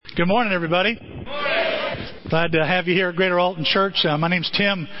Good morning, everybody. Glad to have you here at Greater Alton Church. My name's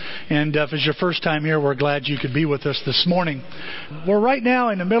Tim, and if it's your first time here, we're glad you could be with us this morning. We're right now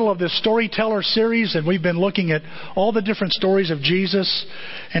in the middle of this storyteller series, and we've been looking at all the different stories of Jesus.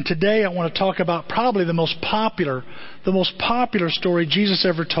 And today I want to talk about probably the most popular story Jesus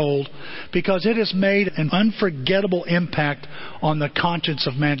ever told, because it has made an unforgettable impact on the conscience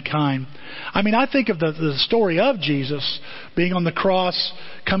of mankind. I mean, I think of the story of Jesus being on the cross,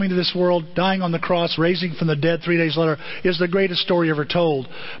 coming to this world, dying on the cross, raising from the dead 3 days later, is the greatest story ever told.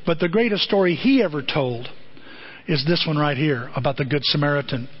 But the greatest story he ever told is this one right here about the Good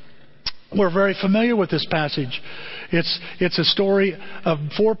Samaritan. We're very familiar with this passage. It's a story of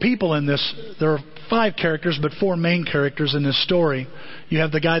four people in this. There are five characters, but four main characters in this story. You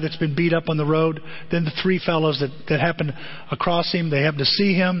have the guy that's been beat up on the road, then the three fellows that happen across him. They happen to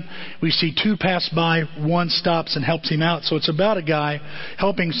see him. We see two pass by, one stops and helps him out. So it's about a guy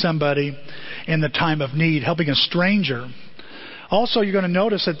helping somebody in the time of need, helping a stranger. Also, you're going to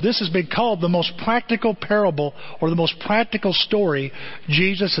notice that this has been called the most practical parable or the most practical story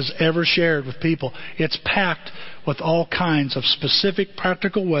Jesus has ever shared with people. It's packed with all kinds of specific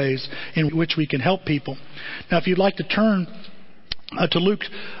practical ways in which we can help people. Now, if you'd like to turn to Luke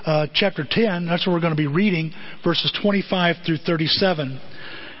chapter 10, that's where we're going to be reading verses 25 through 37.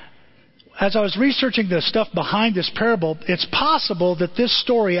 As I was researching the stuff behind this parable, it's possible that this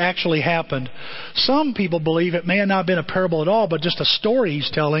story actually happened. Some people believe it may have not been a parable at all, but just a story he's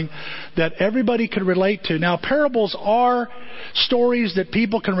telling that everybody could relate to. Now, parables are stories that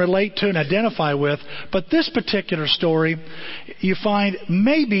people can relate to and identify with, but this particular story you find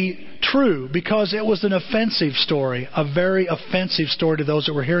may be true because it was an offensive story, a very offensive story to those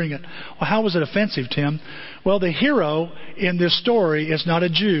that were hearing it. Well, how was it offensive, Tim? Well, the hero in this story is not a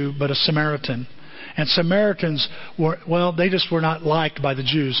Jew, but a Samaritan. And Samaritans they just were not liked by the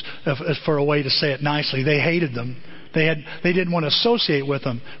Jews, for a way to say it nicely. They hated them. They didn't want to associate with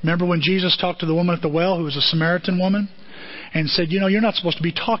them. Remember when Jesus talked to the woman at the well who was a Samaritan woman and said, you're not supposed to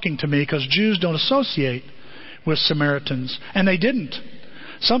be talking to me because Jews don't associate with Samaritans. And they didn't.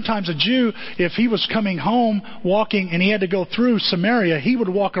 Sometimes a Jew, if he was coming home walking and he had to go through Samaria, he would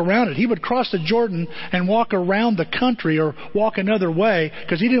walk around it. He would cross the Jordan and walk around the country or walk another way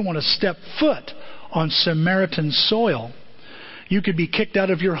because he didn't want to step foot on Samaritan soil. You could be kicked out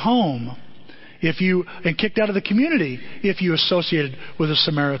of your home and kicked out of the community if you associated with a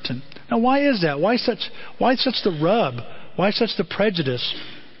Samaritan. Now, why is that? Why such the rub? Why such the prejudice?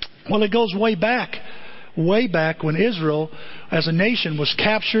 Well, it goes way back when Israel as a nation was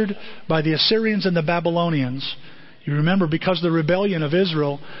captured by the Assyrians and the Babylonians. You remember, because of the rebellion of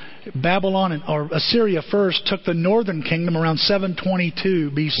Israel, Babylon or Assyria first took the northern kingdom around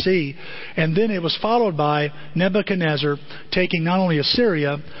 722 BC, and then it was followed by Nebuchadnezzar taking not only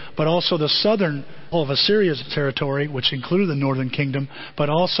Assyria but also the southern of Assyria's territory, which included the northern kingdom, but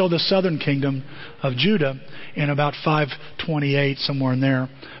also the southern kingdom of Judah in about 528, somewhere in there,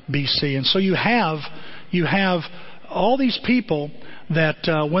 BC. And so you have all these people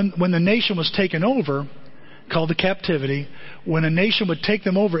that when the nation was taken over, called the captivity, when a nation would take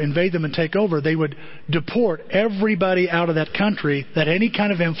them over, invade them and take over, they would deport everybody out of that country that had any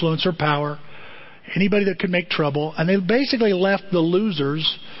kind of influence or power, anybody that could make trouble, and they basically left the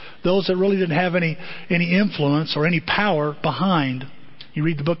losers, those that really didn't have any influence or any power, behind. You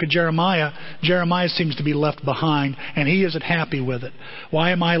read the book of Jeremiah, Jeremiah seems to be left behind, and he isn't happy with it.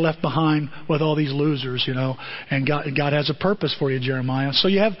 Why am I left behind with all these losers, And God has a purpose for you, Jeremiah. So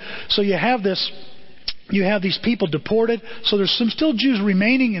you have these people deported. So there's some still Jews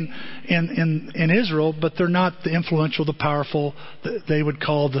remaining in Israel, but they're not the influential, the powerful, they would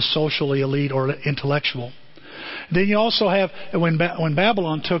call the socially elite or intellectual. Then you also have, when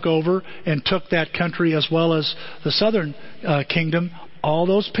Babylon took over and took that country as well as the southern kingdom, all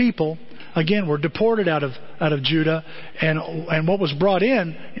those people, again, were deported out of Judah, and what was brought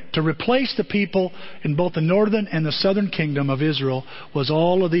in to replace the people in both the northern and the southern kingdom of Israel was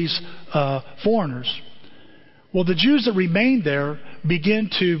all of these foreigners. Well, the Jews that remained there began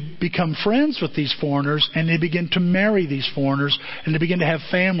to become friends with these foreigners, and they began to marry these foreigners, and they began to have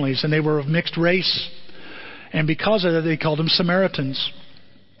families, and they were of mixed race. And because of that, they called them Samaritans.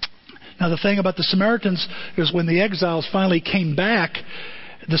 Now, the thing about the Samaritans is when the exiles finally came back,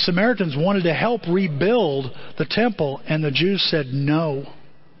 the Samaritans wanted to help rebuild the temple, and the Jews said no,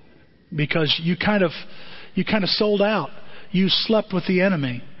 because you kind of sold out. You slept with the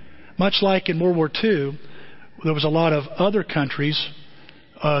enemy. Much like in World War II, there was a lot of other countries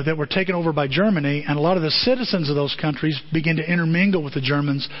that were taken over by Germany, and a lot of the citizens of those countries began to intermingle with the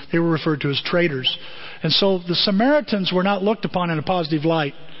Germans. They were referred to as traitors. And so the Samaritans were not looked upon in a positive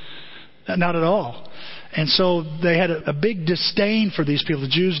light. Not at all. And so they had a big disdain for these people, the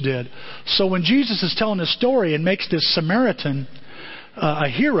Jews did. So when Jesus is telling this story and makes this Samaritan a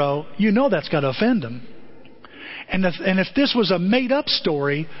hero, you know that's got to offend them. And if this was a made-up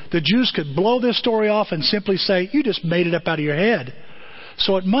story, the Jews could blow this story off and simply say, you just made it up out of your head.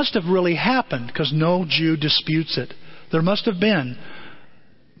 So it must have really happened, because no Jew disputes it. There must have been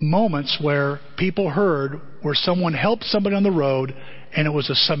moments where people heard where someone helped somebody on the road, and it was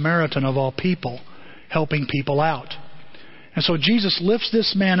a Samaritan of all people helping people out. And so Jesus lifts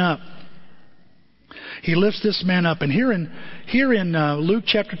this man up. He lifts this man up. And here in Luke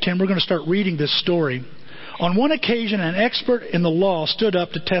chapter 10, we're going to start reading this story. On one occasion, an expert in the law stood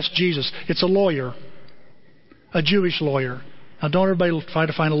up to test Jesus. It's a lawyer, a Jewish lawyer. Now, don't everybody try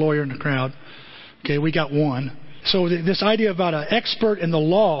to find a lawyer in the crowd. Okay, we got one. So this idea about an expert in the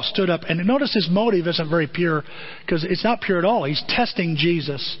law stood up. And notice his motive isn't very pure, because it's not pure at all. He's testing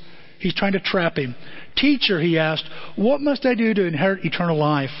Jesus. He's trying to trap him. Teacher, he asked, what must I do to inherit eternal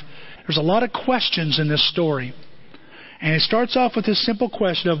life? There's a lot of questions in this story. And it starts off with this simple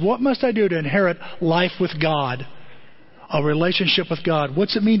question of, what must I do to inherit life with God? A relationship with God.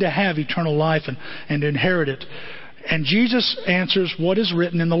 What's it mean to have eternal life and to inherit it? And Jesus answers, what is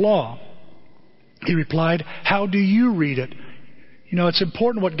written in the law? He replied, how do you read it? You know, it's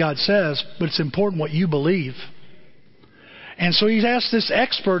important what God says, but it's important what you believe. And so he's asked this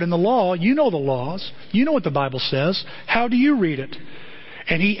expert in the law, you know the laws, you know what the Bible says, how do you read it?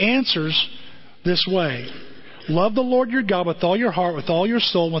 And he answers this way. Love the Lord your God with all your heart, with all your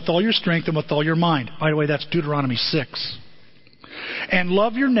soul, with all your strength, and with all your mind. By the way, that's Deuteronomy 6. And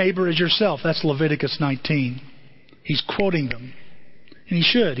love your neighbor as yourself. That's Leviticus 19. He's quoting them. And he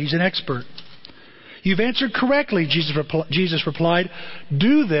should. He's an expert. You've answered correctly, Jesus replied.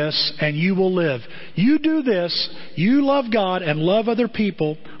 Do this and you will live. You do this, you love God and love other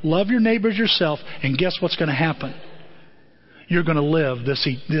people, love your neighbors yourself, and guess what's going to happen? You're going to live this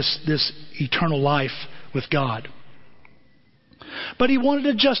eternal life with God. But he wanted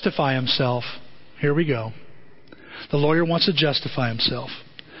to justify himself. Here we go. The lawyer wants to justify himself.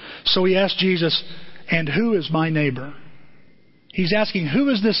 So he asked Jesus, and who is my neighbor? He's asking, who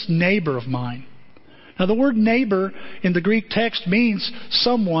is this neighbor of mine? Now, the word neighbor in the Greek text means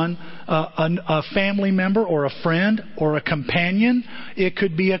someone, a family member or a friend or a companion. It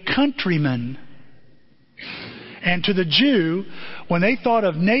could be a countryman. And to the Jew, when they thought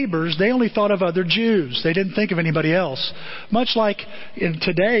of neighbors, they only thought of other Jews. They didn't think of anybody else. Much like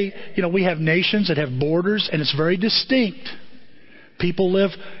today, we have nations that have borders, and it's very distinct. People live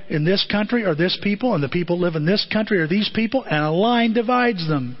in this country or this people, and the people live in this country or these people, and a line divides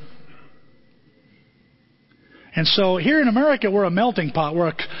them. And so here in America, we're a melting pot.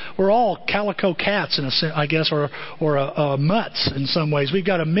 We're all calico cats, I guess, or mutts in some ways. We've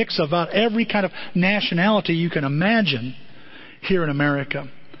got a mix of about every kind of nationality you can imagine here in America.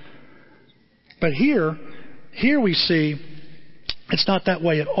 But here we see it's not that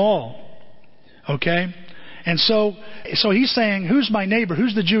way at all. Okay? And so he's saying, who's my neighbor?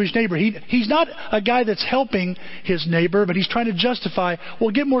 Who's the Jewish neighbor? He's not a guy that's helping his neighbor, but he's trying to justify,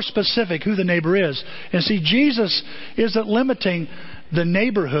 well, get more specific who the neighbor is. And see, Jesus isn't limiting the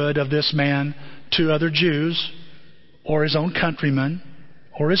neighborhood of this man to other Jews or his own countrymen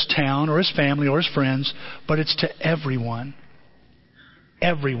or his town or his family or his friends, but it's to everyone.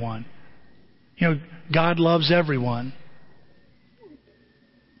 Everyone. God loves everyone.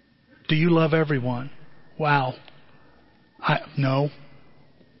 Do you love everyone? Wow. No.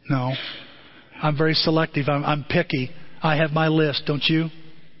 I'm very selective. I'm picky. I have my list, don't you?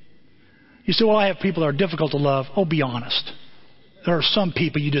 You say, well, I have people that are difficult to love. Oh, be honest. There are some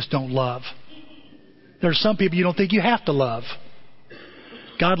people you just don't love. There are some people you don't think you have to love.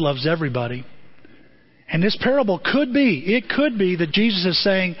 God loves everybody. And this parable could be that Jesus is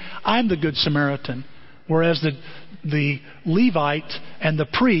saying, I'm the Good Samaritan. Whereas the Levite and the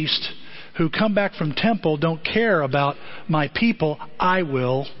priest who come back from temple don't care about my people. I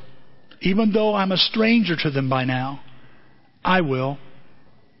will. Even though I'm a stranger to them by now, I will.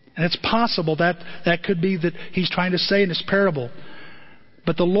 And it's possible that could be that he's trying to say in this parable.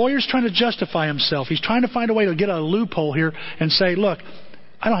 But the lawyer's trying to justify himself. He's trying to find a way to get a loophole here and say, look,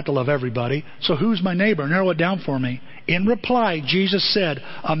 I don't have to love everybody, so who's my neighbor? Narrow it down for me. In reply, Jesus said,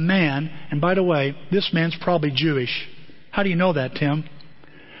 a man, and by the way, this man's probably Jewish. How do you know that, Tim?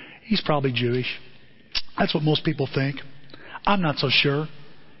 He's probably Jewish. That's what most people think. I'm not so sure.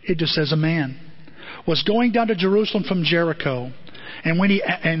 It just says a man was going down to Jerusalem from Jericho.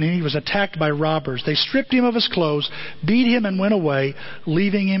 And he was attacked by robbers. They stripped him of his clothes, beat him, and went away,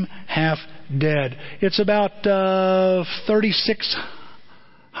 leaving him half dead. It's about 36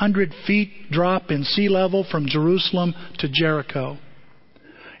 100 feet drop in sea level from Jerusalem to Jericho.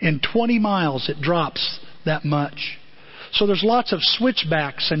 In 20 miles it drops that much. So there's lots of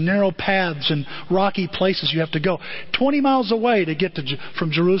switchbacks and narrow paths and rocky places you have to go. 20 miles away to get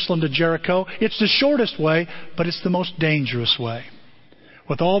from Jerusalem to Jericho. It's the shortest way, but it's the most dangerous way.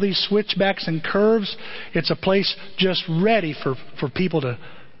 With all these switchbacks and curves, it's a place just ready for people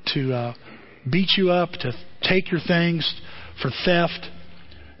to beat you up, to take your things, for theft.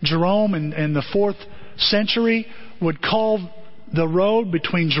 Jerome in the 4th century would call the road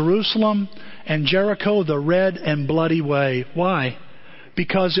between Jerusalem and Jericho the Red and Bloody Way. Why?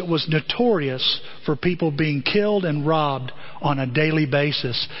 Because it was notorious for people being killed and robbed on a daily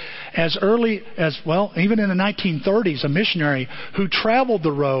basis. As early as, even in the 1930s, a missionary who traveled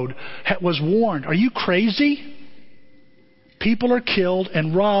the road was warned, are you crazy? People are killed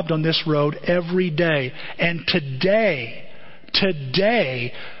and robbed on this road every day. And today,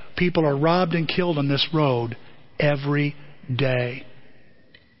 people are robbed and killed on this road every day.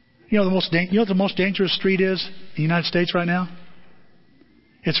 You know what the most dangerous street is in the United States right now?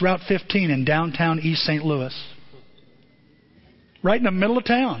 It's Route 15 in downtown East St. Louis. Right in the middle of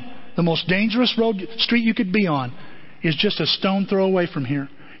town. The most dangerous street you could be on is just a stone throw away from here.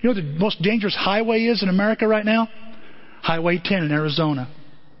 You know what the most dangerous highway is in America right now? Highway 10 in Arizona.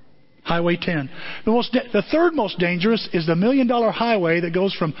 Highway 10. The third most dangerous is the $1 million highway that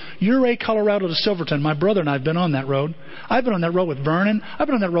goes from Ouray, Colorado to Silverton. My brother and I have been on that road. I've been on that road with Vernon. I've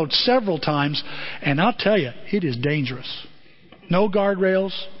been on that road several times. And I'll tell you, it is dangerous. No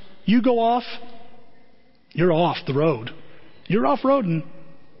guardrails. You go off, you're off the road. You're off-roading.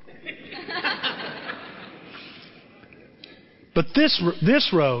 But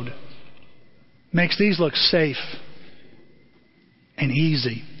this road makes these look safe and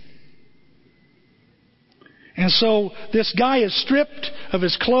easy. And so this guy is stripped of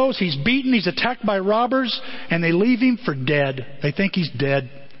his clothes. He's beaten. He's attacked by robbers. And they leave him for dead. They think he's dead.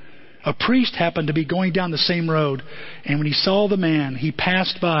 A priest happened to be going down the same road. And when he saw the man, he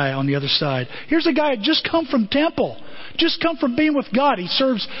passed by on the other side. Here's a guy who had just come from temple. Just come from being with God.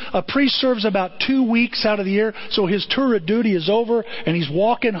 A priest serves about 2 weeks out of the year. So his tour of duty is over. And he's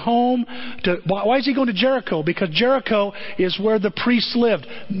walking home. Why is he going to Jericho? Because Jericho is where the priests lived.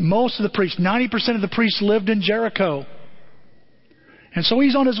 Most of the priests, 90% of the priests lived in Jericho. And so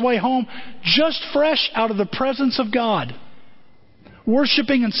he's on his way home, just fresh out of the presence of God,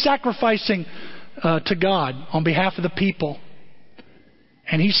 worshiping and sacrificing to God on behalf of the people.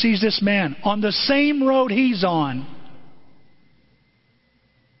 And he sees this man on the same road he's on.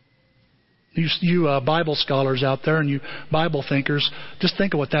 You Bible scholars out there and you Bible thinkers, just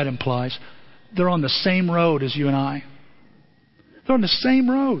think of what that implies. They're on the same road as you and I. They're on the same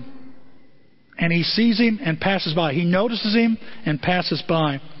road. And he sees him and passes by. He notices him and passes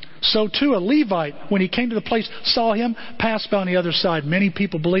by. So too a Levite, when he came to the place, saw him, passed by on the other side. Many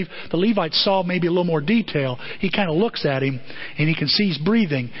people believe the Levite saw maybe a little more detail. He kind of looks at him and he can see he's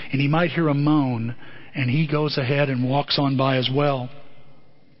breathing and he might hear a moan. And he goes ahead and walks on by as well.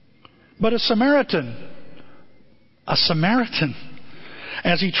 But a Samaritan,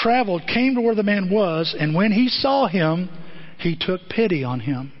 as he traveled, came to where the man was, and when he saw him, he took pity on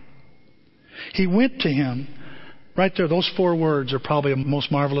him. He went to him. Right there, those 4 words are probably the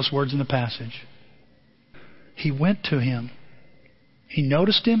most marvelous words in the passage. He went to him. He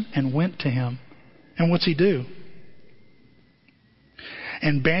noticed him and went to him. And what's he do?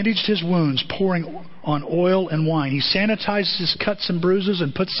 And bandaged his wounds, pouring on oil and wine. He sanitized his cuts and bruises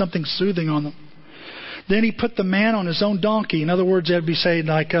and put something soothing on them. Then he put the man on his own donkey. In other words, that'd be saying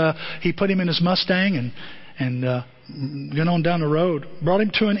like he put him in his Mustang and went on down the road. Brought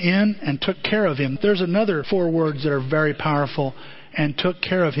him to an inn and took care of him. There's another 4 words that are very powerful. And took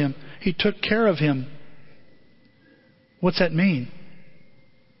care of him. He took care of him. What's that mean?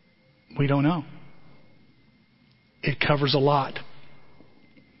 We don't know. It covers a lot.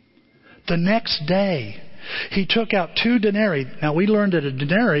 The next day, he took out 2 denarii. Now, we learned that a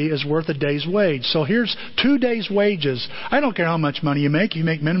denarii is worth a day's wage. So here's 2 days' wages. I don't care how much money you make. You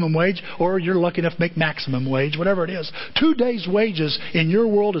make minimum wage, or you're lucky enough to make maximum wage, whatever it is. 2 days' wages in your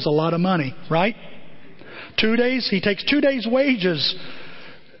world is a lot of money, right? 2 days. He takes 2 days' wages.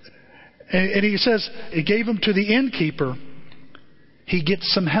 And he says, he gave them to the innkeeper. He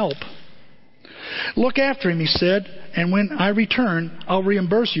gets some help. Look after him, he said, and when I return, I'll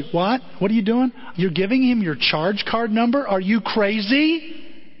reimburse you. What? What are you doing? You're giving him your charge card number? Are you crazy?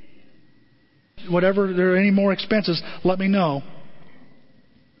 Whatever there are any more expenses, let me know.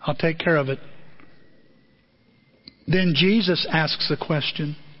 I'll take care of it. Then Jesus asks a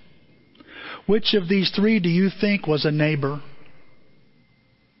question. Which of these 3 do you think was a neighbor?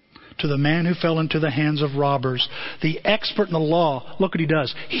 to the man who fell into the hands of robbers. The expert in the law, look what he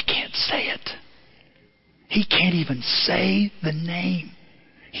does. He can't say it. He can't even say the name.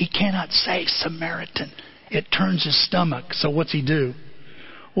 He cannot say Samaritan. It turns his stomach. So what's he do?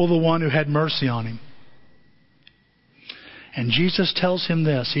 Well, the one who had mercy on him. And Jesus tells him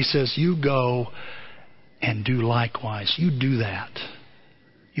this. He says, you go and do likewise. You do that.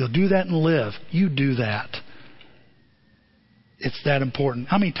 You'll do that and live. You do that. It's that important.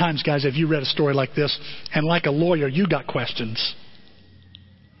 How many times, guys, have you read a story like this, and like a lawyer, you got questions?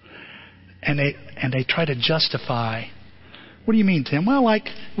 And they try to justify. What do you mean, Tim? Well, like,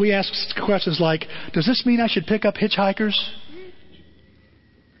 we ask questions like, does this mean I should pick up hitchhikers?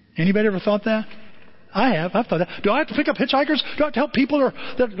 Anybody ever thought that? I have. I've thought that. Do I have to pick up hitchhikers? Do I have to help people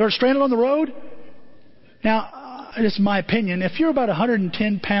that are stranded on the road? Now, it's my opinion. If you're about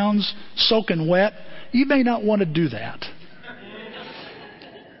 110 pounds soaking wet, you may not want to do that.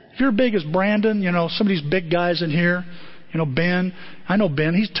 If you're big as Brandon, some of these big guys in here, Ben. I know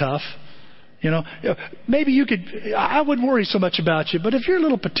Ben. He's tough. Maybe you could, I wouldn't worry so much about you. But if you're a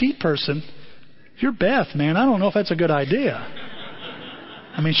little petite person, if you're Beth, man, I don't know if that's a good idea.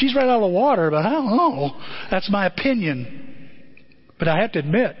 I mean, she's right out of the water, but I don't know. That's my opinion. But I have to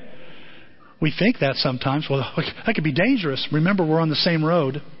admit, we think that sometimes. Well, that could be dangerous. Remember, we're on the same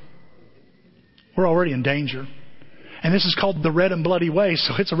road. We're already in danger. And this is called the red and bloody way,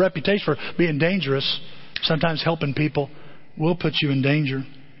 so it's a reputation for being dangerous. Sometimes helping people will put you in danger.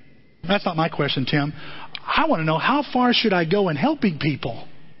 That's not my question, Tim. I want to know, how far should I go in helping people?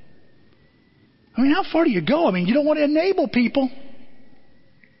 I mean, how far do you go? I mean, you don't want to enable people.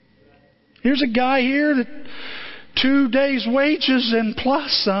 Here's a guy here that 2 days' wages and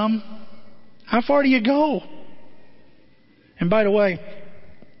plus some. How far do you go? And by the way,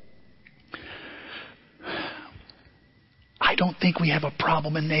 I don't think we have a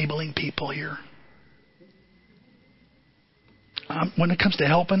problem enabling people here. When it comes to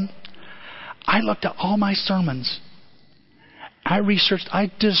helping, I looked at all my sermons. I researched.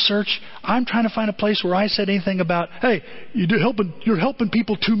 I did a search. I'm trying to find a place where I said anything about, hey, you're helping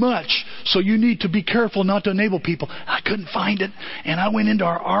people too much, so you need to be careful not to enable people. I couldn't find it. And I went into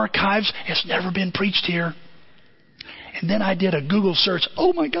our archives. It's never been preached here. And then I did a Google search.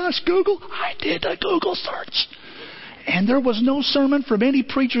 Oh my gosh, Google. I did a Google search. And there was no sermon from any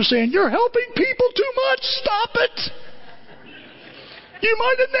preacher saying, you're helping people too much. Stop it. You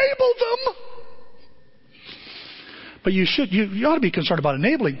might enable them. But you ought to be concerned about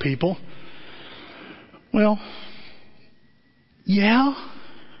enabling people. Well, yeah.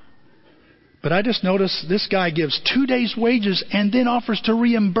 But I just noticed this guy gives 2 days' wages and then offers to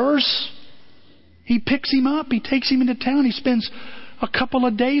reimburse. He picks him up. He takes him into town. He spends a couple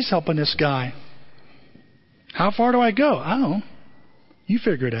of days helping this guy. How far do I go? I don't know. You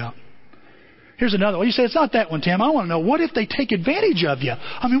figure it out. Here's another one. You say, it's not that one, Tim. I want to know, what if they take advantage of you?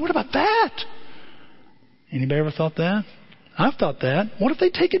 I mean, what about that? Anybody ever thought that? I've thought that. What if they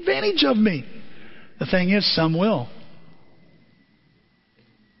take advantage of me? The thing is, some will.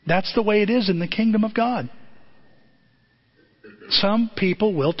 That's the way it is in the kingdom of God. Some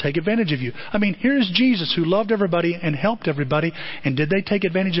people will take advantage of you. I mean, here's Jesus who loved everybody and helped everybody. And did they take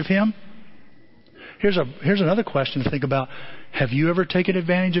advantage of him? Here's another question to think about. Have you ever taken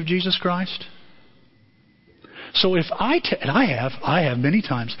advantage of Jesus Christ? So if and I have many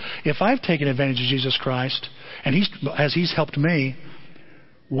times, if I've taken advantage of Jesus Christ, and as he's helped me,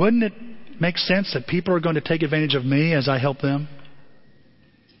 wouldn't it make sense that people are going to take advantage of me as I help them?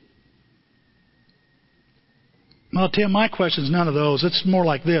 Well, Tim, my question is none of those. It's more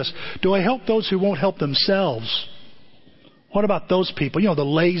like this. Do I help those who won't help themselves? What about those people? The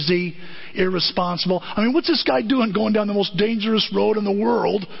lazy, irresponsible. I mean, what's this guy doing going down the most dangerous road in the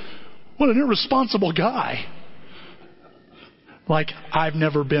world? What an irresponsible guy. Like, I've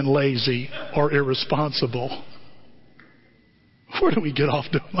never been lazy or irresponsible. Where do we get off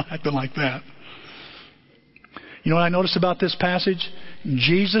doing acting like that? You know what I noticed about this passage?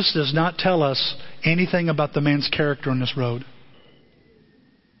 Jesus does not tell us anything about the man's character on this road.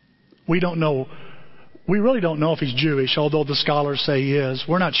 We don't know. We really don't know if he's Jewish, although the scholars say he is.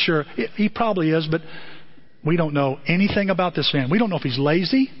 We're not sure. He probably is, but we don't know anything about this man. We don't know if he's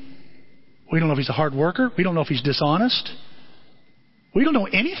lazy. We don't know if he's a hard worker. We don't know if he's dishonest. We don't know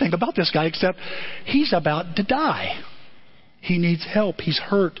anything about this guy except he's about to die. He needs help. He's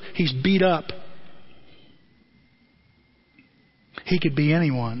hurt. He's beat up. He could be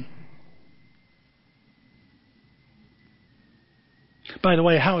anyone. By the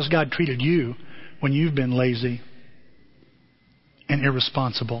way, how has God treated you when you've been lazy and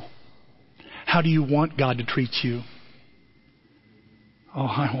irresponsible? How do you want God to treat you? Oh,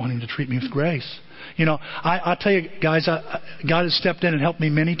 I want Him to treat me with grace. You know, I'll tell you, guys, God has stepped in and helped me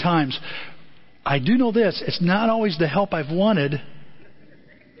many times. I do know this. It's not always the help I've wanted,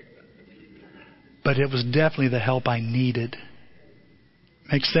 but it was definitely the help I needed.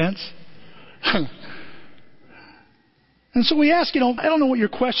 Make sense? And so we ask, I don't know what your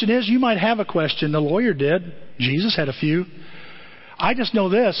question is. You might have a question. The lawyer did. Jesus had a few. I just know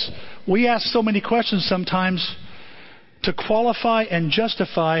this. We ask so many questions sometimes to qualify and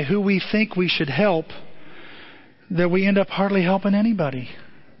justify who we think we should help that we end up hardly helping anybody.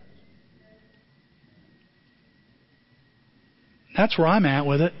 That's where I'm at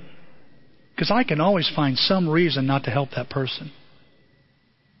with it. Because I can always find some reason not to help that person.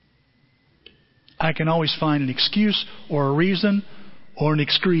 I can always find an excuse or a reason or an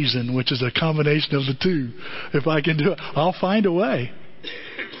excretion, which is a combination of the two. If I can do it, I'll find a way.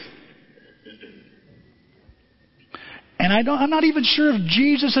 And I'm not even sure if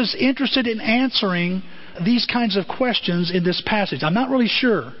Jesus is interested in answering these kinds of questions in this passage. I'm not really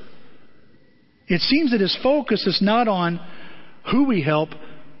sure. It seems that His focus is not on who we help,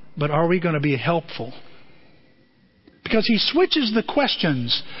 but are we going to be helpful? Because He switches the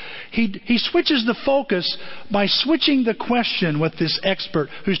questions. He switches the focus by switching the question with this expert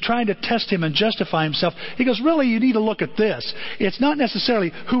who's trying to test Him and justify himself. He goes, really, you need to look at this. It's not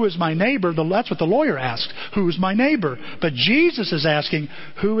necessarily, who is my neighbor? That's what the lawyer asked. Who is my neighbor? But Jesus is asking,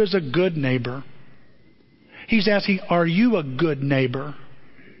 who is a good neighbor? He's asking, are you a good neighbor?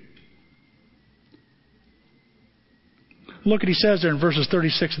 Look what He says there in verses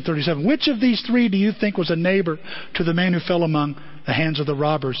 36 and 37. Which of these three do you think was a neighbor to the man who fell among the hands of the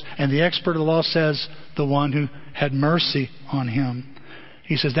robbers? And the expert of the law says, the one who had mercy on him.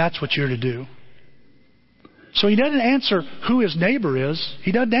 He says, that's what you're to do. So He doesn't answer who his neighbor is.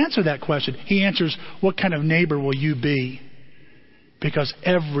 He doesn't answer that question. He answers, what kind of neighbor will you be? Because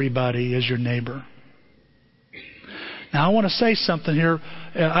everybody is your neighbor. Now, I want to say something here.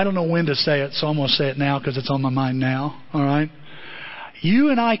 I don't know when to say it, so I'm going to say it now because it's on my mind now. All right? You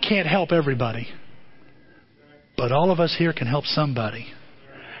and I can't help everybody. But all of us here can help somebody.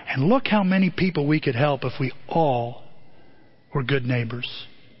 And look how many people we could help if we all were good neighbors.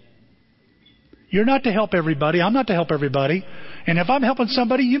 You're not to help everybody. I'm not to help everybody. And if I'm helping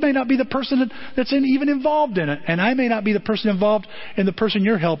somebody, you may not be the person that's even involved in it. And I may not be the person involved in the person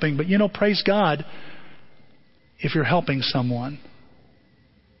you're helping. But praise God if you're helping someone.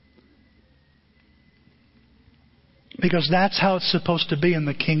 Because that's how it's supposed to be in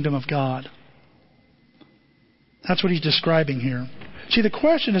the kingdom of God. That's what He's describing here. See, the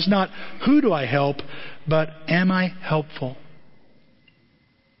question is not, who do I help, but am I helpful?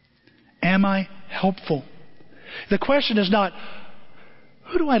 Am I helpful? The question is not,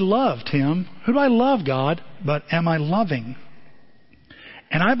 who do I love, Tim? Who do I love, God? But am I loving?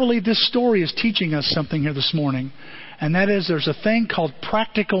 And I believe this story is teaching us something here this morning. And that is, there's a thing called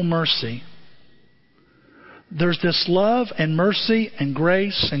practical mercy. There's this love and mercy and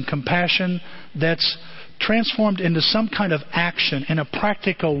grace and compassion that's transformed into some kind of action in a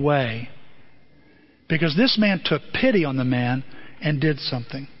practical way. Because this man took pity on the man and did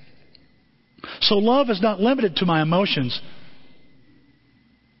something. So love is not limited to my emotions.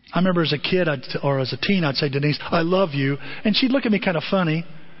 I remember as a kid or as a teen, I'd say, Denise, I love you. And she'd look at me kind of funny.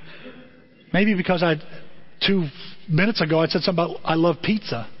 Maybe because 2 minutes ago I said something about I love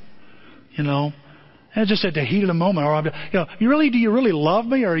pizza. And just at the heat of the moment. Or do you really love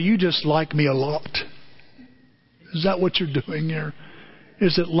me, or you just like me a lot? Is that what you're doing here?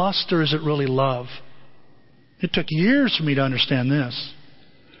 Is it lust or is it really love? It took years for me to understand this.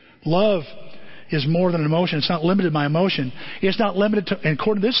 Love is more than an emotion. It's not limited to my emotion. It's not limited to, and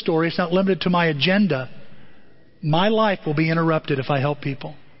according to this story, it's not limited to my agenda. My life will be interrupted if I help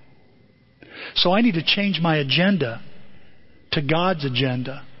people. So I need to change my agenda to God's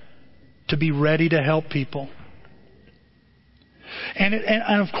agenda to be ready to help people. And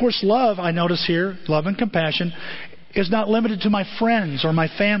of course, love, I notice here, love and compassion, is not limited to my friends or my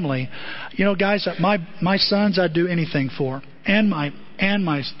family. Guys, my sons I'd do anything for. And my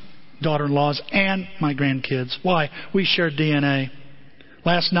daughter-in-laws and my grandkids. Why? We share DNA.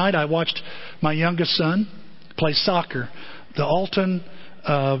 Last night I watched my youngest son play soccer. The Alton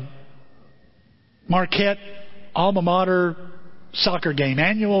Marquette alma mater soccer game,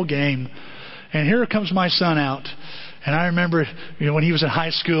 annual game. And here comes my son out. And I remember when he was in high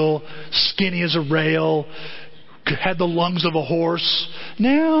school, skinny as a rail, had the lungs of a horse.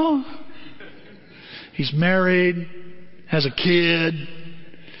 Now he's married, has a kid,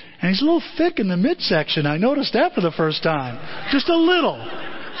 and he's a little thick in the midsection. I noticed that for the first time. Just a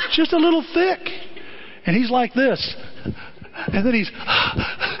little thick. And he's like this. And then he's...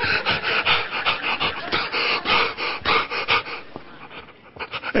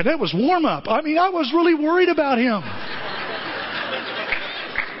 And that was warm up. I mean, I was really worried about him.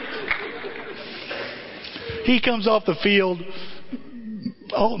 He comes off the field.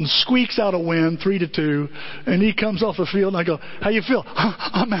 Alton squeaks out a win, 3-2, and he comes off the field, and I go, "How you feel?"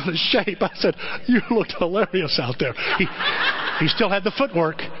 "I'm out of shape." I said, "You looked hilarious out there." He still had the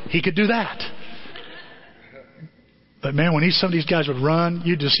footwork. He could do that. But man, when some of these guys would run,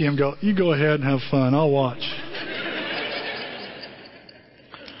 you'd just see him go, "You go ahead and have fun. I'll watch."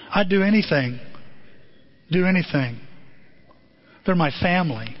 I'd do anything. Do anything. They're my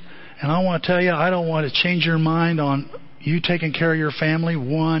family. And I want to tell you, I don't want to change your mind on you taking care of your family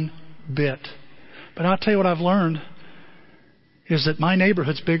one bit. But I'll tell you what I've learned is that my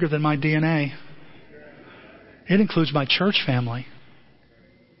neighborhood's bigger than my DNA. It includes my church family,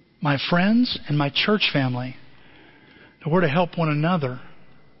 my friends, and my church family. That we're to help one another.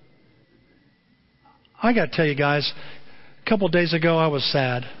 I got to tell you guys, a couple of days ago I was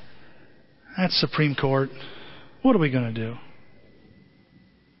sad. That's Supreme Court. What are we going to do?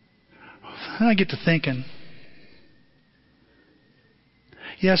 And I get to thinking,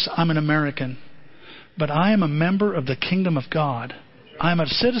 yes, I'm an American, but I am a member of the kingdom of God. I'm a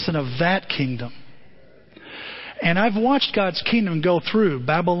citizen of that kingdom. And I've watched God's kingdom go through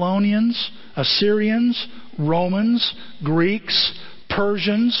Babylonians, Assyrians, Romans, Greeks,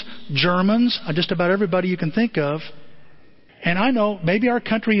 Persians, Germans, just about everybody you can think of. And I know maybe our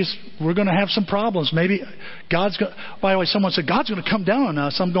country we're going to have some problems. Maybe God's going. By the way, someone said God's going to come down on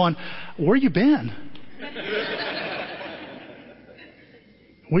us. I'm going, where you been?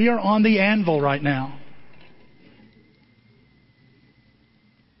 We are on the anvil right now.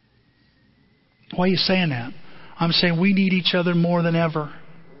 Why are you saying that? I'm saying we need each other more than ever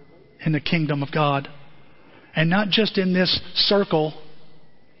in the kingdom of God. And not just in this circle,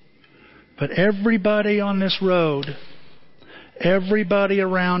 but everybody on this road, everybody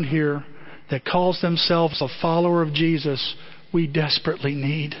around here that calls themselves a follower of Jesus, we desperately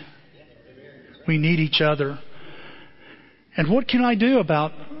need. We need each other. And what can I do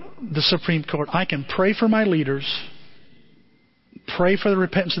about the Supreme Court? I can pray for my leaders, pray for the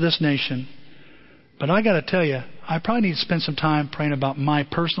repentance of this nation. But I got to tell you, I probably need to spend some time praying about my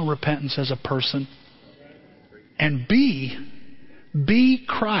personal repentance as a person. And be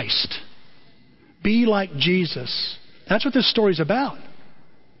Christ. Be like Jesus. That's what this story's about.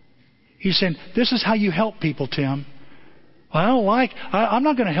 He's saying, this is how you help people, Tim. Well, I'm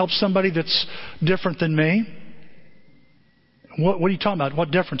not going to help somebody that's different than me. What are you talking about?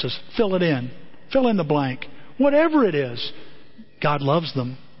 What differences? Fill it in. Fill in the blank. Whatever it is, God loves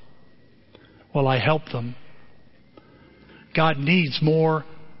them. Well, I help them. God needs more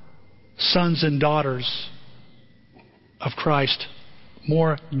sons and daughters of Christ.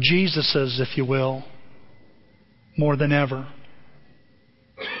 More Jesuses, if you will. More than ever.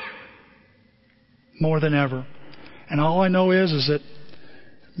 More than ever. And all I know is that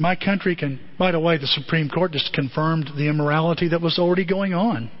my country can... By the way, the Supreme Court just confirmed the immorality that was already going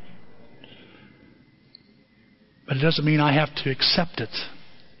on. But it doesn't mean I have to accept it.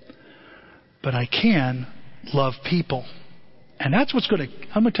 But I can love people. And that's what's going to...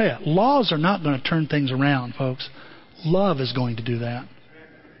 I'm going to tell you, laws are not going to turn things around, folks. Love is going to do that.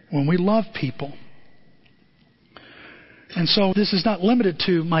 When we love people. And so this is not limited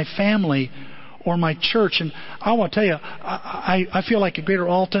to my family or my church. And I want to tell you, I feel like at Greater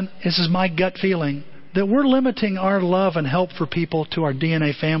Alton, this is my gut feeling, that we're limiting our love and help for people to our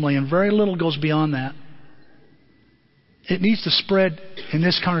DNA family, and very little goes beyond that. It needs to spread in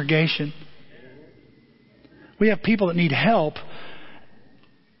this congregation. We have people that need help,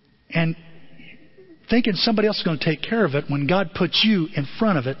 and thinking somebody else is going to take care of it when God puts you in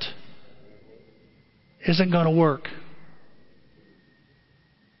front of it isn't going to work.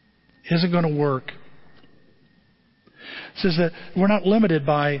 Isn't going to work. It says that we're not limited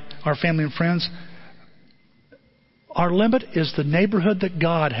by our family and friends. Our limit is the neighborhood that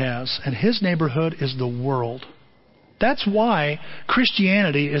God has, and His neighborhood is the world. That's why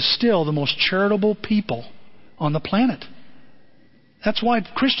Christianity is still the most charitable people on the planet. That's why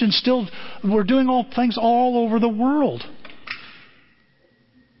Christians we're doing all things all over the world.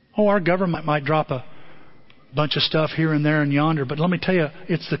 Oh, our government might drop a bunch of stuff here and there and yonder, but let me tell you,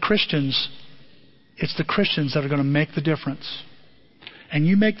 it's the Christians that are going to make the difference. And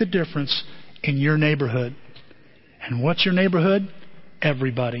you make the difference in your neighborhood. And what's your neighborhood?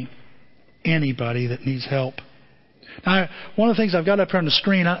 Everybody. Anybody that needs help. Now, one of the things I've got up here on the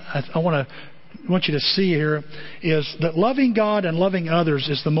screen, I want you to see here, is that loving God and loving others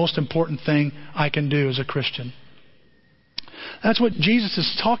is the most important thing I can do as a Christian. That's what Jesus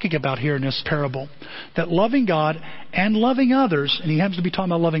is talking about here in this parable. That loving God and loving others, and he happens to be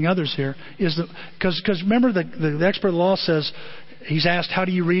talking about loving others here, is because remember the expert of the law says, he's asked, how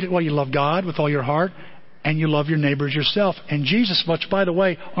do you read it? Well, you love God with all your heart, and you love your neighbor as yourself. And Jesus, which by the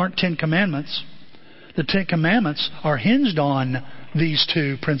way aren't 10 commandments, the 10 commandments are hinged on these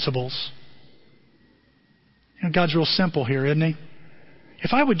two principles. You know, God's real simple here, isn't he?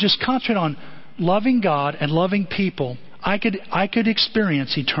 If I would just concentrate on loving God and loving people, I could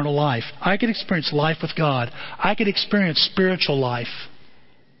experience eternal life. I could experience life with God. I could experience spiritual life.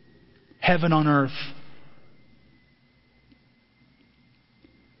 Heaven on earth.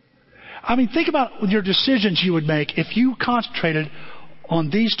 I mean, think about your decisions you would make if you concentrated on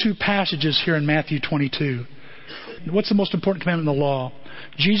these two passages here in Matthew 22. What's the most important commandment in the law?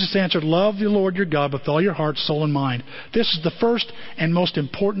 Jesus answered, love the Lord your God with all your heart, soul, and mind. This is the first and most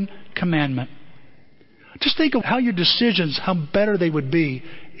important commandment. Just think of how your decisions, how better they would be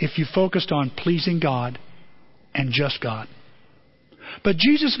if you focused on pleasing God and just God. But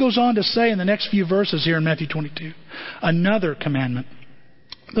Jesus goes on to say in the next few verses here in Matthew 22, another commandment.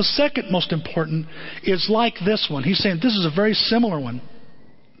 The second most important is like this one. He's saying this is a very similar one.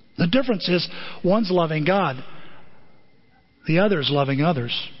 The difference is one's loving God. The other is loving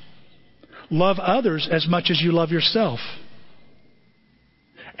others. Love others as much as you love yourself.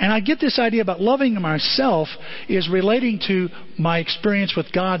 And I get this idea about loving myself is relating to my experience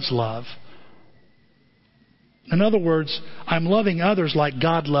with God's love. In other words, I'm loving others like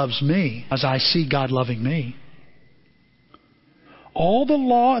God loves me, as I see God loving me. All the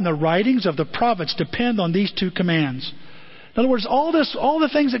law and the writings of the prophets depend on these two commands. In other words, all the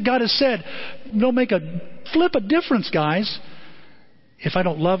things that God has said don't make a flip a difference, guys, if I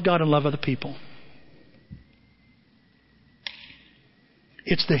don't love God and love other people.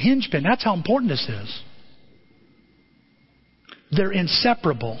 It's the hinge pin. That's how important this is. They're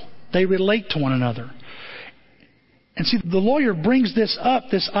inseparable. They relate to one another. And see, the lawyer brings this up,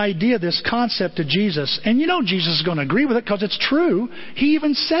 this idea, this concept to Jesus. And you know Jesus is going to agree with it because it's true. He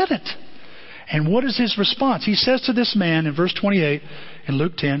even said it. And what is his response? He says to this man in verse 28 in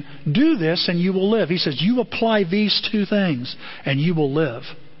Luke 10, do this and you will live. He says, you apply these two things and you will live.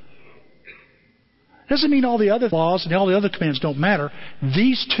 Doesn't mean all the other laws and all the other commands don't matter.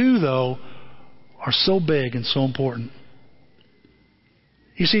 These two, though, are so big and so important.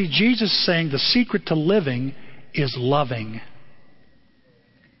 You see, Jesus is saying the secret to living is loving.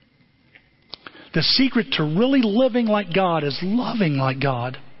 The secret to really living like God is loving like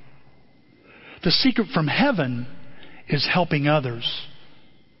God. The secret from heaven is helping others.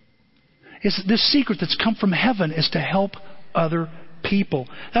 This secret that's come from heaven is to help other people.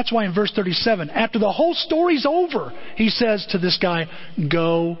 That's why in verse 37, after the whole story's over, he says to this guy,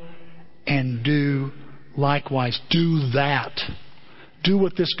 go and do likewise. Do that. Do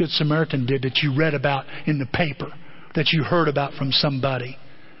what this Good Samaritan did that you read about in the paper, that you heard about from somebody.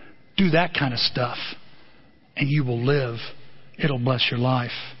 Do that kind of stuff, and you will live. It'll bless your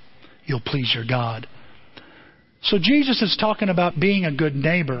life. You'll please your God. So Jesus is talking about being a good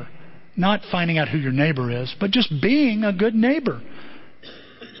neighbor, not finding out who your neighbor is, but just being a good neighbor.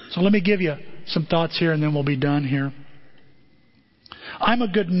 So let me give you some thoughts here and then we'll be done here. I'm a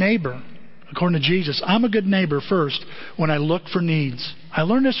good neighbor, according to Jesus. I'm a good neighbor first when I look for needs. I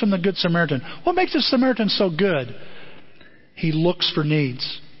learned this from the Good Samaritan. What makes the Samaritan so good? He looks for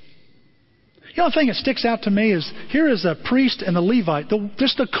needs. You know, the thing that sticks out to me is here is a priest and a Levite.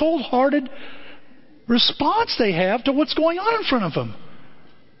 Just the cold-hearted response they have to what's going on in front of them.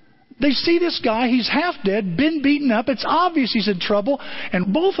 They see this guy, he's half dead, been beaten up. It's obvious he's in trouble.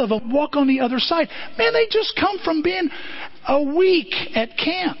 And both of them walk on the other side. Man, they just come from being a week at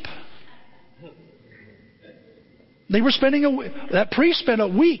camp. They were that priest spent a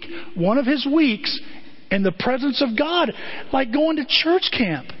week, one of his weeks, in the presence of God, like going to church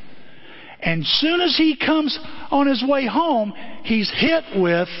camp. And soon as he comes on his way home, he's hit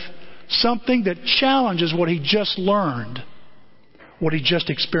with something that challenges what he just learned. What he just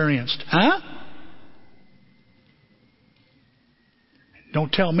experienced. Huh?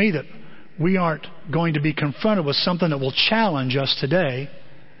 Don't tell me that we aren't going to be confronted with something that will challenge us today.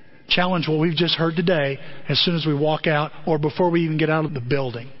 Challenge what we've just heard today as soon as we walk out or before we even get out of the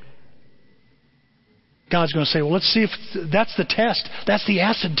building. God's going to say, well, let's see if that's the test. That's the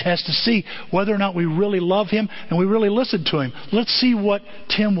acid test to see whether or not we really love Him and we really listen to Him. Let's see what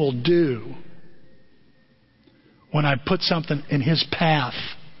Tim will do when I put something in his path.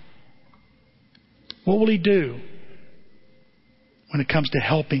 What will he do when it comes to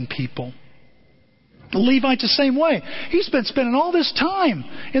helping people? The Levite's the same way. He's been spending all this time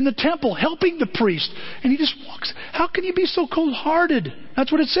in the temple helping the priest. And he just walks. How can you be so cold-hearted?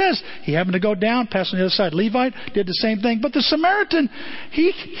 That's what it says. He happened to go down, pass on the other side. Levite did the same thing. But the Samaritan,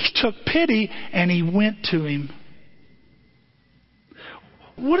 he took pity and he went to him.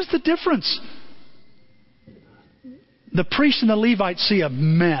 What is the difference? The priest and the Levite see a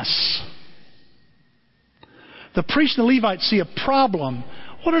mess. The priest and the Levite see a problem.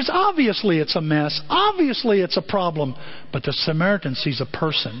 Well, obviously it's a mess. Obviously it's a problem. But the Samaritan sees a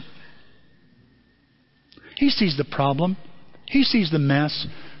person. He sees the problem. He sees the mess.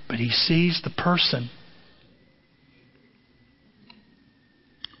 But he sees the person.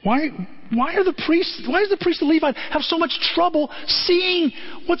 Why does the priest and Levite have so much trouble seeing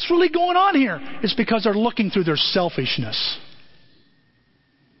what's really going on here? It's because they're looking through their selfishness.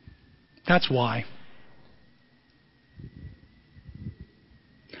 That's why.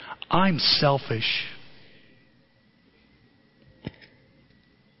 I'm selfish.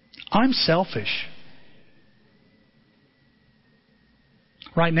 I'm selfish.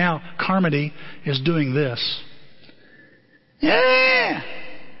 Right now, Carmody is doing this. Yeah!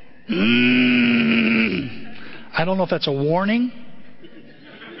 I don't know if that's a warning,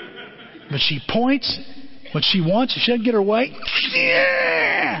 but she points when she wants. She doesn't get her way.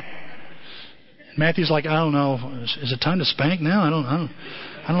 Yeah! Matthew's like, I don't know. Is it time to spank now? I don't know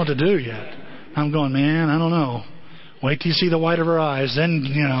what to do yet. I'm going, man, I don't know. Wait till you see the white of her eyes. Then,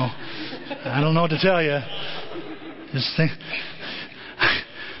 I don't know what to tell you. Just think.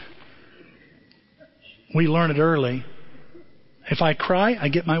 We learn it early. If I cry, I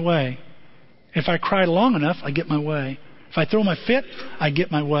get my way. If I cry long enough, I get my way. If I throw my fit, I get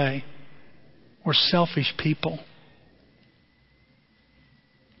my way. We're selfish people.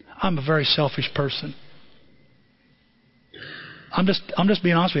 I'm a very selfish person. I'm just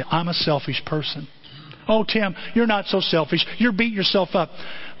being honest with you. I'm a selfish person. Oh, Tim, you're not so selfish. You're beating yourself up.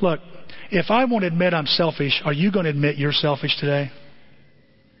 Look, if I won't admit I'm selfish, are you going to admit you're selfish today?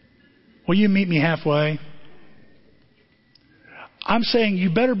 Will you meet me halfway? I'm saying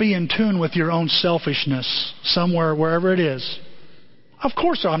you better be in tune with your own selfishness somewhere, wherever it is. Of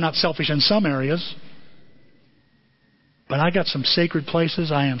course, I'm not selfish in some areas. But I got some sacred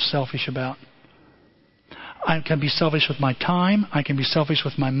places I am selfish about. I can be selfish with my time. I can be selfish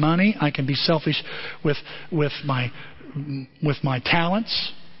with my money. I can be selfish with my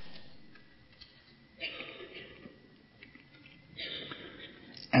talents.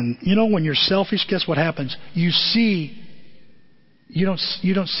 And when you're selfish, guess what happens? You don't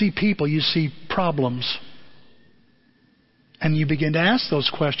see people, you see problems. And you begin to ask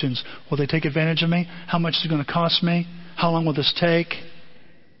those questions. Will they take advantage of me? How much is it going to cost me? How long will this take?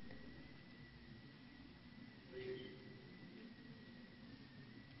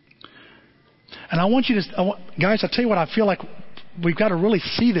 And I want you to, guys, I'll tell you what, I feel like we've got to really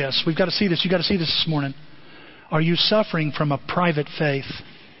see this. We've got to see this. You've got to see this morning. Are you suffering from a private faith?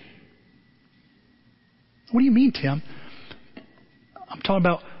 What do you mean, Tim? I'm talking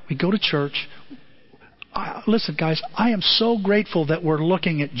about we go to church. Listen, guys, I am so grateful that we're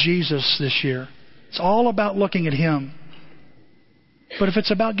looking at Jesus this year. It's all about looking at Him. But if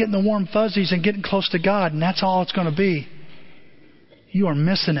it's about getting the warm fuzzies and getting close to God, and that's all it's going to be, you are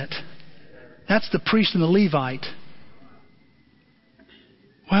missing it. That's the priest and the Levite.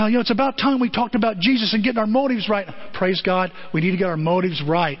 Well, it's about time we talked about Jesus and getting our motives right. Praise God. We need to get our motives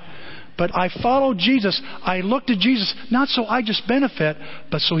right. But I followed Jesus. I looked at Jesus, not so I just benefit,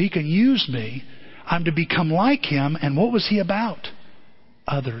 but so He can use me. I'm to become like Him. And what was He about?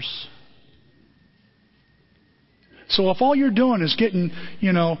 Others. So if all you're doing is getting,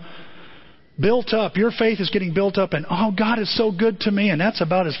 built up, your faith is getting built up, and God is so good to me, and that's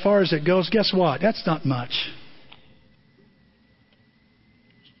about as far as it goes, guess what? That's not much.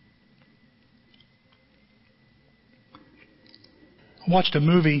 I watched a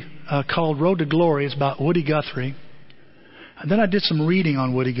movie called Road to Glory. It's about Woody Guthrie. And then I did some reading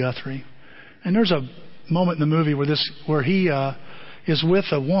on Woody Guthrie. And there's a moment in the movie where he is with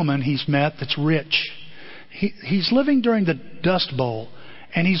a woman he's met that's rich. He's living during the Dust Bowl.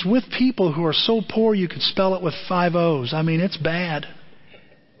 And he's with people who are so poor you could spell it with 5 O's. I mean, it's bad.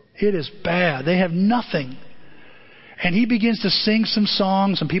 It is bad. They have nothing. And he begins to sing some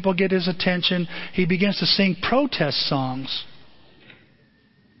songs and people get his attention. He begins to sing protest songs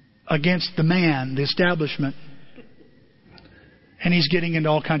against the man, the establishment. And he's getting into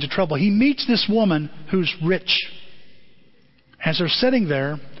all kinds of trouble. He meets this woman who's rich. As they're sitting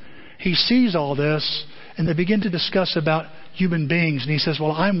there, he sees all this, and they begin to discuss about human beings. And he says,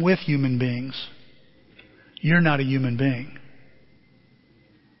 well, I'm with human beings. You're not a human being.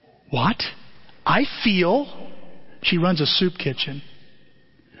 What? I feel, she runs a soup kitchen.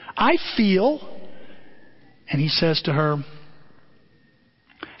 I feel, and he says to her,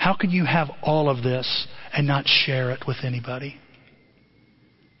 how can you have all of this and not share it with anybody?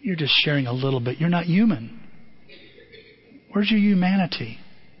 You're just sharing a little bit. You're not human. Where's your humanity?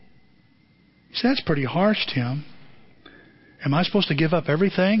 He said, that's pretty harsh, Tim. Am I supposed to give up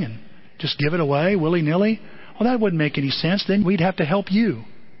everything and just give it away willy-nilly? Well, that wouldn't make any sense. Then we'd have to help you.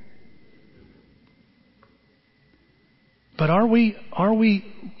 But are we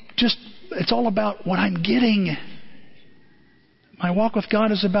just, it's all about what I'm getting. My walk with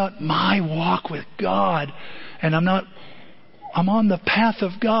God is about my walk with God. And I'm on the path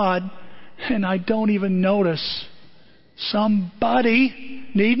of God, and I don't even notice somebody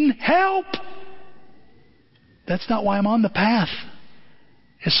needing help. That's not why I'm on the path.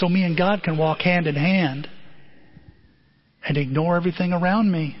 It's so me and God can walk hand in hand and ignore everything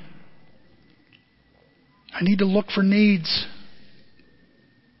around me. I need to look for needs.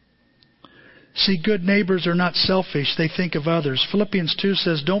 See, good neighbors are not selfish. They think of others. Philippians 2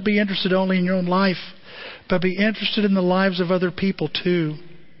 says, don't be interested only in your own life, but be interested in the lives of other people too.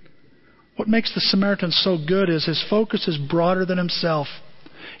 What makes the Samaritan so good is his focus is broader than himself.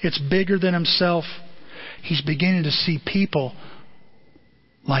 It's bigger than himself. He's beginning to see people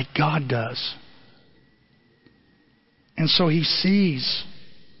like God does. And so he sees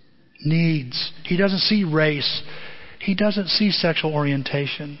needs. He doesn't see race. He doesn't see sexual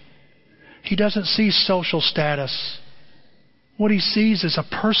orientation. He doesn't see social status. What he sees is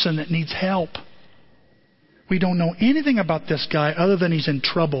a person that needs help. We don't know anything about this guy other than he's in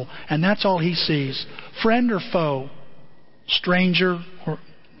trouble. And that's all he sees. Friend or foe, stranger, or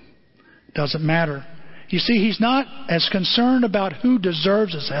doesn't matter. You see, he's not as concerned about who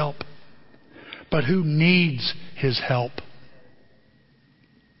deserves his help, but who needs his help.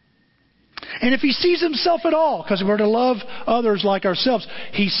 And if he sees himself at all, because we're to love others like ourselves,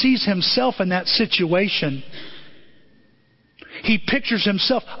 he sees himself in that situation. He pictures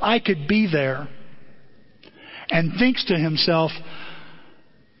himself, I could be there. And thinks to himself,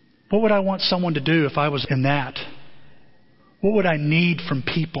 what would I want someone to do if I was in that? What would I need from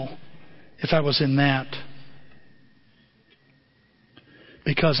people if I was in that?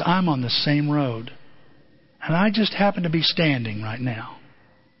 Because I'm on the same road. And I just happen to be standing right now.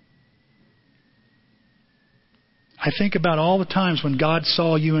 I think about all the times when God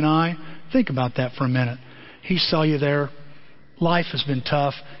saw you and I. Think about that for a minute. He saw you there. Life has been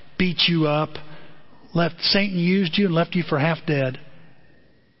tough. Beat you up. Satan used you and left you for half dead.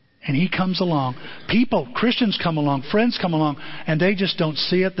 And he comes along. People, Christians come along, friends come along, and they just don't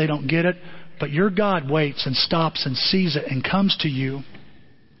see it, they don't get it. But your God waits and stops and sees it and comes to you.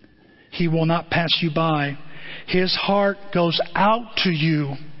 He will not pass you by. His heart goes out to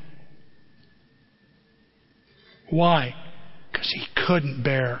you. Why? Because he couldn't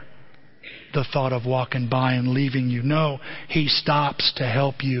bear the thought of walking by and leaving you. No, he stops to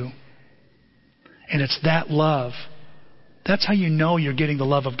help you. And it's that love. That's how you know you're getting the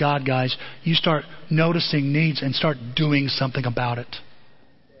love of God, guys. You start noticing needs and start doing something about it.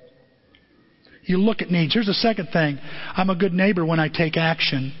 You look at needs. Here's the second thing. I'm a good neighbor when I take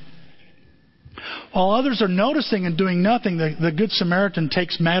action. While others are noticing and doing nothing, the Good Samaritan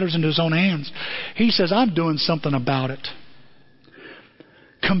takes matters into his own hands. He says, I'm doing something about it.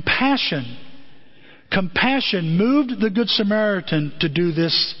 Compassion. Compassion moved the Good Samaritan to do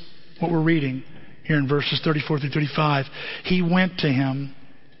this, what we're reading here in verses 34 through 35. He went to him.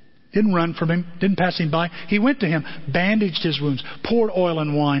 Didn't run from him. Didn't pass him by. He went to him, bandaged his wounds, poured oil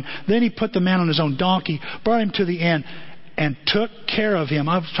and wine. Then he put the man on his own donkey, brought him to the inn, and took care of him.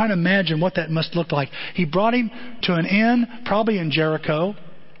 I was trying to imagine what that must look like. He brought him to an inn, probably in Jericho.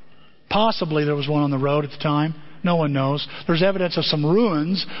 Possibly there was one on the road at the time. No one knows. There's evidence of some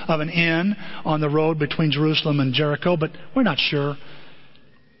ruins of an inn on the road between Jerusalem and Jericho, but we're not sure.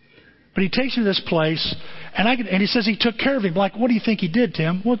 But he takes him to this place, and he says he took care of him. Like, what do you think he did,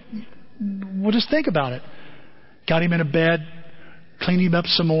 Tim? Well, just think about it. Got him in a bed, cleaned him up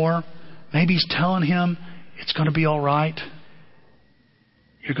some more. Maybe he's telling him, it's going to be all right.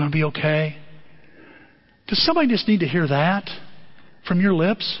 You're going to be okay. Does somebody just need to hear that from your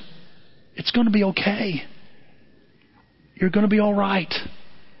lips? It's going to be okay. You're going to be all right.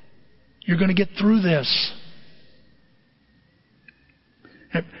 You're going to get through this.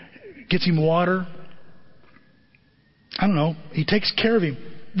 Gets him water. I don't know. He takes care of him.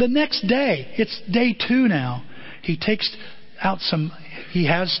 The next day, it's day 2 now. He takes out he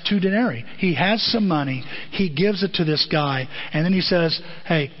has 2 denarii. He has some money. He gives it to this guy. And then he says,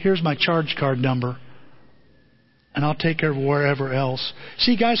 hey, here's my charge card number. and I'll take care of wherever else.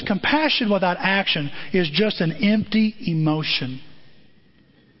 See, guys, compassion without action is just an empty emotion.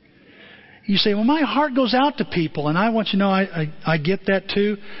 You say, well, my heart goes out to people, and I want you to know I get that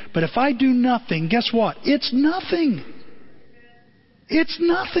too. But if I do nothing, guess what? It's nothing. It's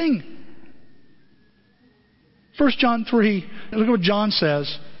nothing. 1 John 3, look at what John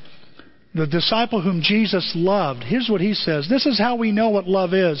says. The disciple whom Jesus loved. Here's what he says. This is how we know what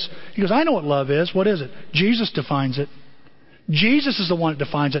love is. He goes, I know what love is. What is it? Jesus defines it. Jesus is the one that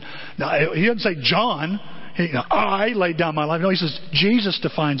defines it. Now, he doesn't say John. I laid down my life. No, he says Jesus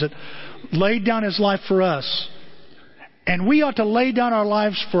defines it. Laid down his life for us. And we ought to lay down our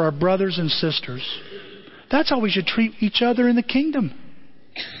lives for our brothers and sisters. That's how we should treat each other in the kingdom.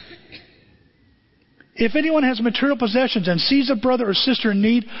 If anyone has material possessions and sees a brother or sister in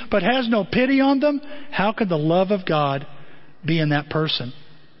need but has no pity on them, how could the love of God be in that person?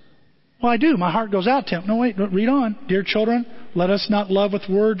 Well, I do. My heart goes out to him. No, wait, read on. Dear children, let us not love with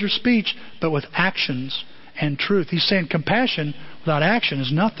words or speech, but with actions and truth. He's saying compassion without action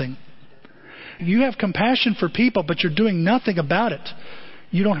is nothing. You have compassion for people, but you're doing nothing about it.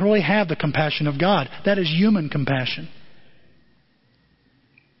 You don't really have the compassion of God. That is human compassion.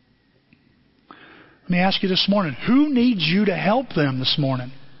 Let me ask you this morning, who needs you to help them this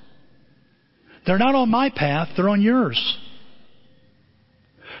morning? They're not on my path, they're on yours.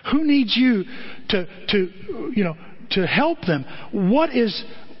 Who needs you to help them?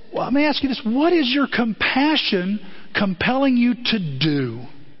 Let me ask you this, what is your compassion compelling you to do?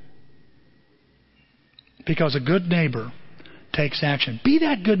 Because a good neighbor takes action. Be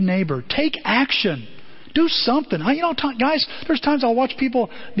that good neighbor. Take action. Do something. Guys, there's times I'll watch people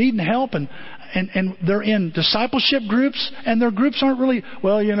needing help and they're in discipleship groups and their groups aren't really,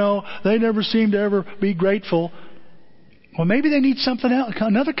 they never seem to ever be grateful. Well, maybe they need something else,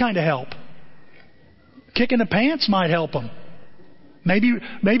 another kind of help. Kicking the pants might help them. Maybe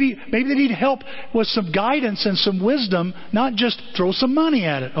they need help with some guidance and some wisdom, not just throw some money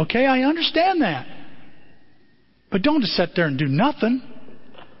at it. Okay, I understand that. But don't just sit there and do nothing.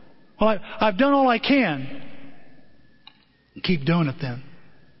 Well, I've done all I can. Keep doing it then.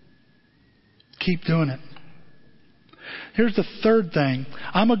 Keep doing it. Here's the third thing.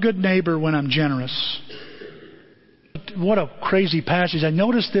 I'm a good neighbor when I'm generous. What a crazy passage. I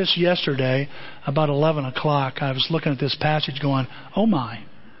noticed this yesterday about 11 o'clock. I was looking at this passage going, oh my.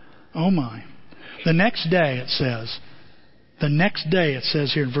 The next day it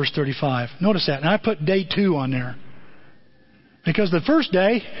says here in verse 35. Notice that. And I put day 2 on there. Because the first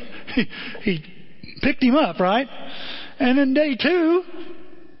day, he picked him up, right? And then day 2,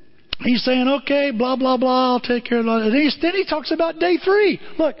 he's saying, okay, blah, blah, blah, I'll take care of that. And then he talks about day 3.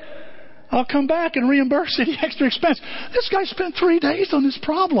 Look, I'll come back and reimburse any extra expense. This guy spent 3 days on this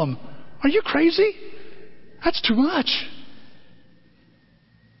problem. Are you crazy? That's too much.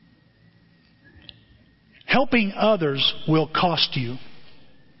 Helping others will cost you.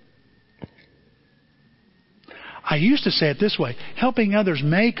 I used to say it this way. Helping others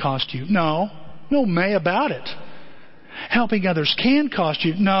may cost you. No may about it. Helping others can cost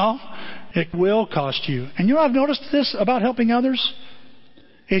you. No, it will cost you. And you know I've noticed this about helping others?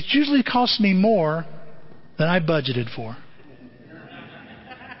 It usually costs me more than I budgeted for.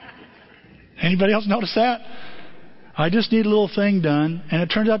 Anybody else notice that? I just need a little thing done, and it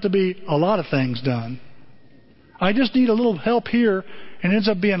turns out to be a lot of things done. I just need a little help here, and it ends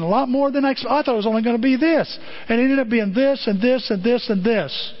up being a lot more than I thought it was only going to be this. And it ended up being this and this and this and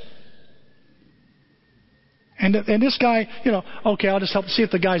this. And this guy, okay, I'll just help see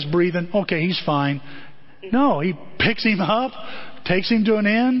if the guy's breathing. Okay, he's fine. No, he picks him up, takes him to an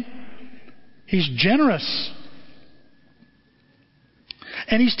inn. He's generous.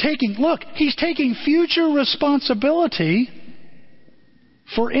 And he's taking future responsibility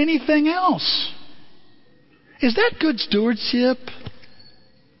for anything else. Is that good stewardship?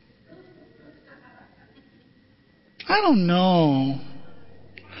 I don't know.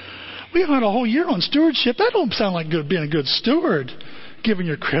 We had a whole year on stewardship. That don't sound like being a good steward. Giving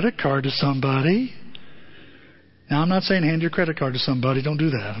your credit card to somebody. Now, I'm not saying hand your credit card to somebody. Don't do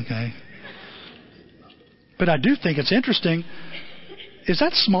that, okay? But I do think it's interesting. Is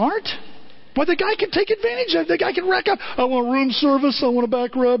that smart? Well, the guy can take advantage of it. The guy can rack up. I want room service. I want a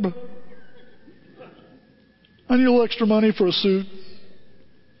back rub. I need a little extra money for a suit.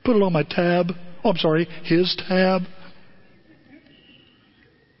 Put it on my tab. Oh, I'm sorry, his tab.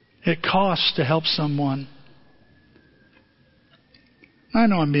 It costs to help someone. I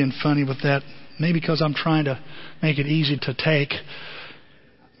know I'm being funny with that. Maybe because I'm trying to make it easy to take.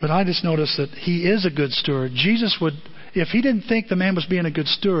 But I just noticed that he is a good steward. Jesus would, if he didn't think the man was being a good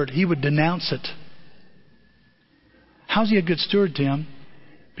steward, he would denounce it. How's he a good steward, Tim?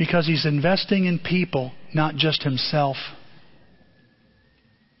 Because he's investing in people, not just himself.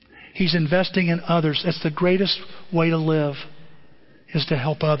 He's investing in others. That's the greatest way to live, is to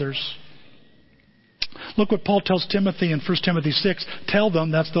help others. Look what Paul tells Timothy in 1 Timothy 6. Tell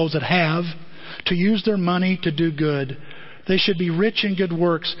them, that's those that have, to use their money to do good. They should be rich in good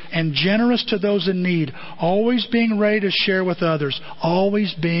works and generous to those in need, always being ready to share with others.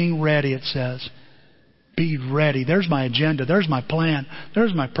 Always being ready, it says. Be ready. There's my agenda. There's my plan.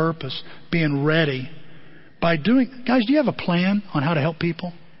 There's my purpose. Being ready. Guys, do you have a plan on how to help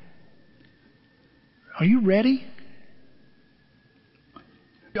people? Are you ready?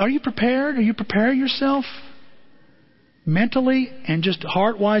 Are you prepared? Are you preparing yourself mentally and just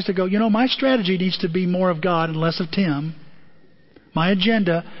heart-wise to go, my strategy needs to be more of God and less of Tim. My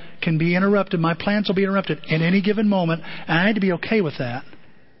agenda can be interrupted. My plans will be interrupted at any given moment, and I need to be okay with that.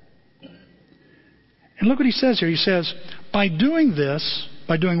 And look what he says here. He says, by doing this,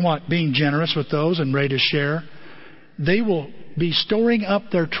 by doing what? Being generous with those and ready to share, they will be storing up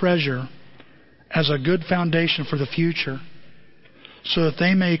their treasure as a good foundation for the future, so that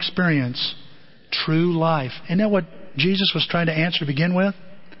they may experience true life. Isn't that what Jesus was trying to answer to begin with?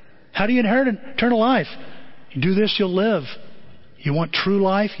 How do you inherit eternal life? You do this, you'll live. You want true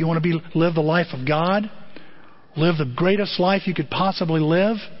life? You want to live the life of God? Live the greatest life you could possibly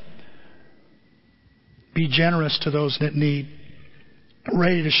live? Be generous to those that need,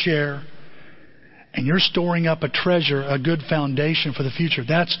 ready to share. And you're storing up a treasure, a good foundation for the future.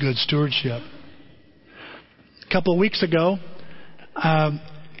 That's good stewardship. A couple of weeks ago,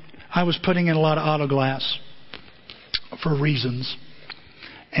 I was putting in a lot of auto glass for reasons.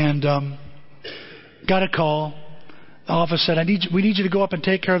 And got a call. The office said, we need you to go up and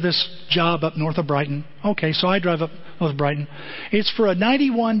take care of this job up north of Brighton. Okay, so I drive up north of Brighton. It's for a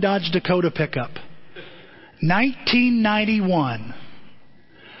 91 Dodge Dakota pickup. 1991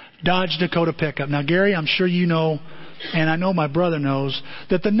 Dodge Dakota pickup. Now, Gary, I'm sure you know, and I know my brother knows,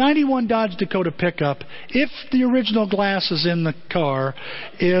 that the 91 Dodge Dakota pickup, if the original glass is in the car,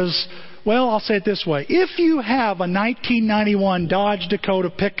 is, well, I'll say it this way. If you have a 1991 Dodge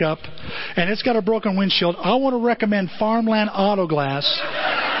Dakota pickup and it's got a broken windshield, I want to recommend Farmland Auto Glass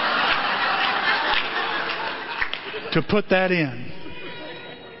to put that in.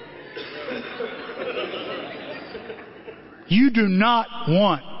 You do not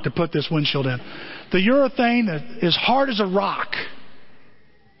want to put this windshield in. The urethane is hard as a rock.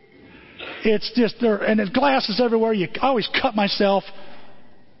 It's just there, and there's glasses everywhere. I always cut myself.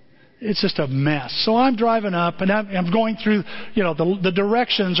 It's just a mess. So I'm driving up, and I'm going through, the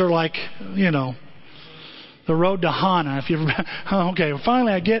directions are like, the road to Hana. If you okay,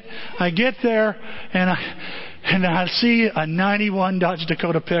 finally I get there, and I see a 91 Dodge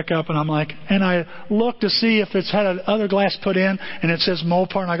Dakota pickup, and I look to see if it's had other glass put in, and it says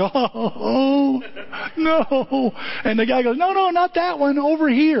Mopar, and I go, oh, no. And the guy goes, no, not that one, over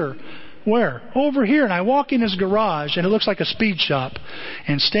here. Where? Over here. And I walk in his garage, and it looks like a speed shop,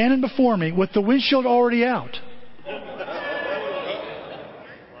 and standing before me with the windshield already out.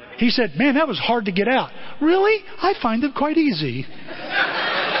 He said, man, that was hard to get out. Really? I find them quite easy.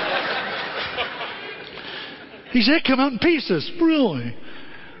 He said, it come out in pieces. Really?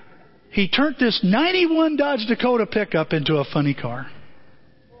 He turned this 91 Dodge Dakota pickup into a funny car.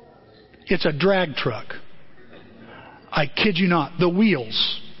 It's a drag truck. I kid you not. The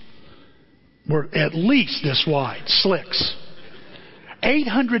wheels were at least this wide. Slicks.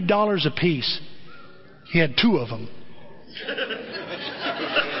 $800 a piece. He had 2 of them.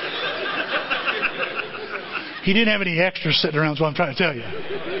 He didn't have any extras sitting around, is what I'm trying to tell you.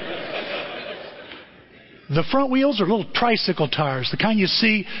 The front wheels are little tricycle tires, the kind you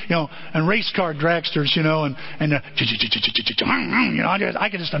see, in race car dragsters, and I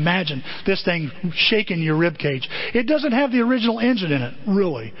can just imagine this thing shaking your rib cage. It doesn't have the original engine in it,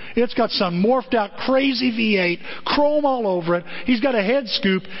 really. It's got some morphed out crazy V8, chrome all over it. He's got a head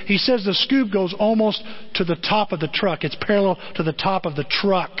scoop. He says the scoop goes almost to the top of the truck. It's parallel to the top of the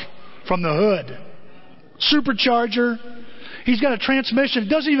truck from the hood. Supercharger. He's got a transmission. It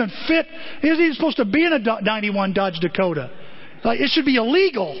doesn't even fit. It isn't even supposed to be in a 91 Dodge Dakota. It should be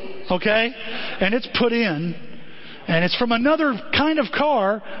illegal, okay? And it's put in. And it's from another kind of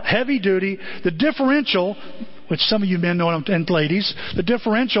car, heavy duty. The differential, which some of you men know, and ladies, the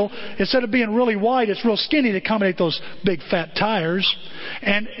differential, instead of being really wide, it's real skinny to accommodate those big fat tires.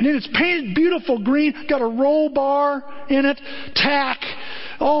 And then it's painted beautiful green, got a roll bar in it, tack,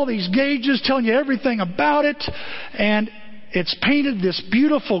 all these gauges telling you everything about it. And it's painted this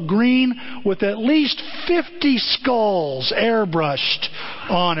beautiful green with at least 50 skulls airbrushed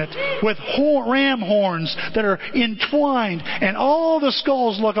on it with ram horns that are entwined, and all the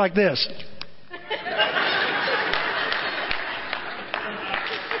skulls look like this.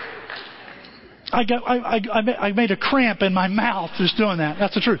 I made a cramp in my mouth just doing that.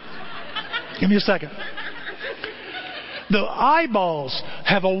 That's the truth. Give me a second. The eyeballs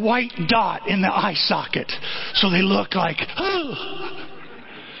have a white dot in the eye socket, so they look like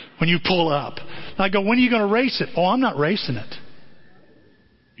when you pull up. I go, when are you going to race it? Oh, I'm not racing it.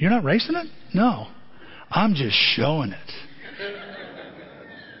 You're not racing it? No. I'm just showing it.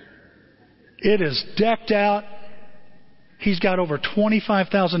 It is decked out. He's got over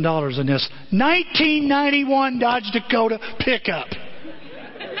 $25,000 in this 1991 Dodge Dakota pickup.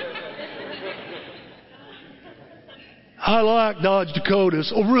 I like Dodge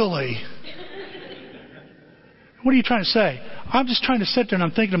Dakotas. Oh, really? What are you trying to say? I'm just trying to sit there and I'm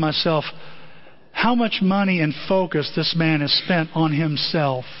thinking to myself, how much money and focus this man has spent on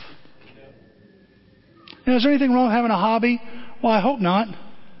himself. Now, is there anything wrong with having a hobby? Well, I hope not.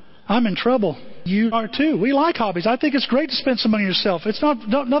 I'm in trouble. You are too. We like hobbies. I think it's great to spend some money on yourself. It's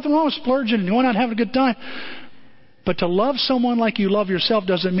nothing wrong with splurging and going out and having a good time. But to love someone like you love yourself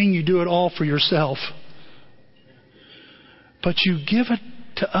doesn't mean you do it all for yourself. But you give it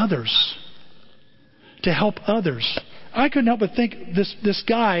to others, to help others. I couldn't help but think this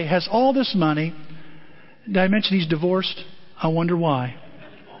guy has all this money. Did I mention he's divorced? I wonder why.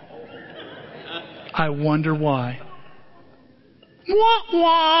 I wonder why. Wah,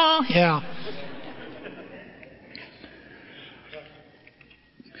 wah. Yeah.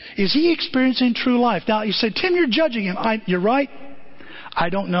 Is he experiencing true life? Now, you say, Tim, you're judging him. You're right. I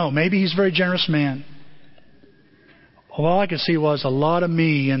don't know. Maybe he's a very generous man. All I could see was a lot of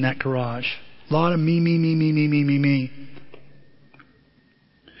me in that garage. A lot of me.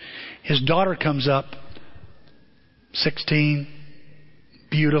 His daughter comes up, 16,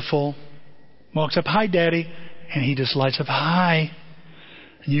 beautiful, walks up, hi, Daddy. And he just lights up, hi.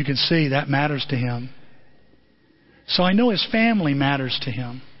 And you can see that matters to him. So I know his family matters to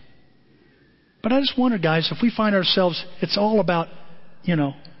him. But I just wonder, guys, if we find ourselves, it's all about,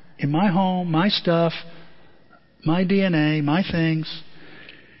 in my home, my stuff, my DNA, my things.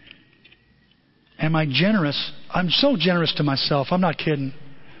 Am I generous? I'm so generous to myself. I'm not kidding.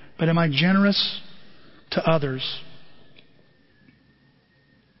 But am I generous to others?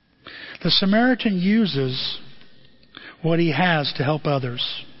 The Samaritan uses what he has to help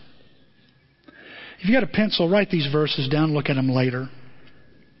others. If you got a pencil, write these verses down, look at them later.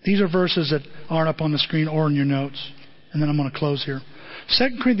 These are verses that aren't up on the screen or in your notes. And then I'm going to close here.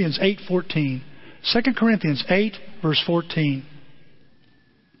 2 Corinthians 8:14. 2 Corinthians 8, verse 14.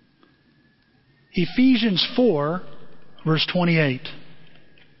 Ephesians 4, verse 28.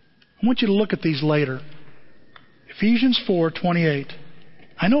 I want you to look at these later. Ephesians 4:28.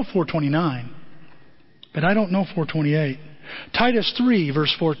 I know 4:29, but I don't know 4:28. Titus 3,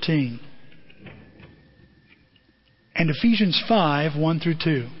 verse 14. And Ephesians 5, 1 through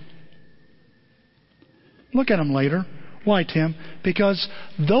 2. Look at them later. Why, Tim? Because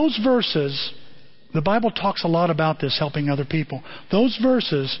those verses, the Bible talks a lot about this, helping other people. Those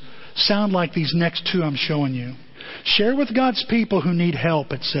verses sound like these next two I'm showing you. Share with God's people who need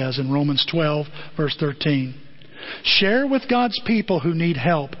help, it says in Romans 12, verse 13. Share with God's people who need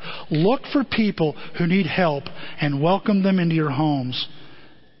help. Look for people who need help and welcome them into your homes.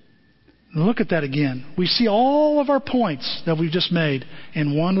 Look at that again. We see all of our points that we've just made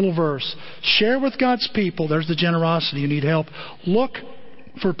in one little verse. Share with God's people. There's the generosity. You need help. Look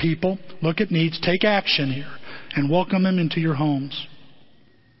for people. Look at needs. Take action here and welcome them into your homes.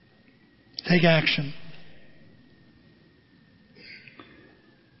 Take action.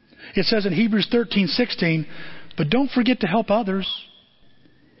 It says in Hebrews 13:16, but don't forget to help others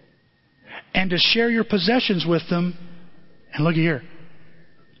and to share your possessions with them. And look here.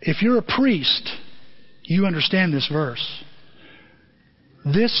 If you're a priest, you understand this verse.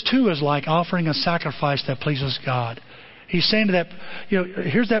 This too is like offering a sacrifice that pleases God. He's saying to that,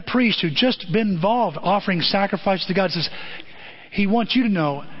 here's that priest who just been involved offering sacrifice to God. Says he wants you to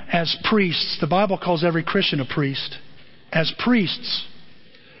know, as priests, the Bible calls every Christian a priest. As priests,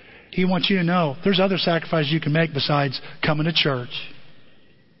 he wants you to know there's other sacrifices you can make besides coming to church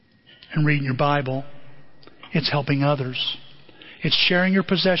and reading your Bible. It's helping others. It's sharing your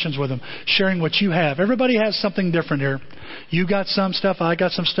possessions with them, sharing what you have. Everybody has something different here. You got some stuff, I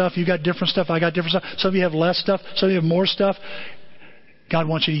got some stuff, you got different stuff, I got different stuff. Some of you have less stuff, some of you have more stuff. God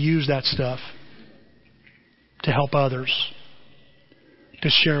wants you to use that stuff to help others, to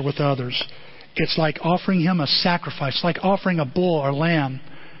share with others. It's like offering Him a sacrifice, like offering a bull or lamb.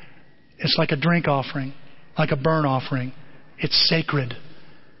 It's like a drink offering, like a burnt offering. It's sacred.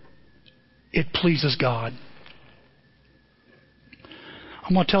 It pleases God.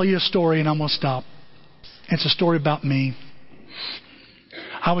 I'm going to tell you a story and I'm going to stop. It's a story about me.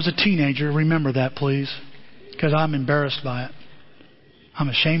 I was a teenager. Remember that, please, because I'm embarrassed by it. I'm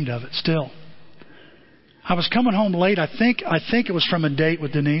ashamed of it still. I was coming home late. I think it was from a date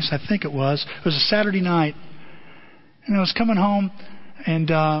with Denise. I think it was. It was a Saturday night. And I was coming home, and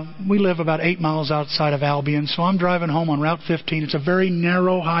we live about 8 miles outside of Albion. So I'm driving home on Route 15. It's a very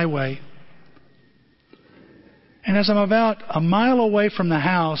narrow highway. And as I'm about a mile away from the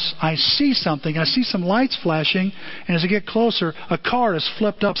house, I see something. I see some lights flashing. And as I get closer, a car is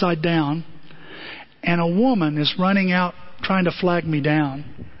flipped upside down. And a woman is running out trying to flag me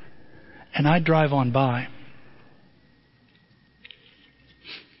down. And I drive on by.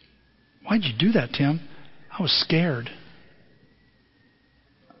 Why'd you do that, Tim? I was scared.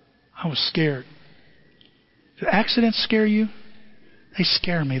 I was scared. Do accidents scare you? They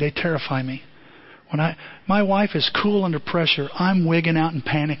scare me. They terrify me. My wife is cool under pressure. I'm wigging out in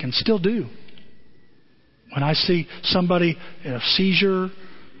panic and still do. When I see somebody in a seizure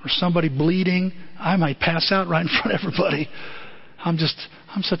or somebody bleeding, I might pass out right in front of everybody. I'm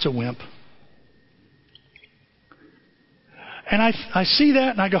such a wimp. And I see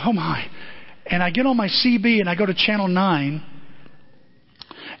that and I go, oh my. And I get on my CB and I go to Channel 9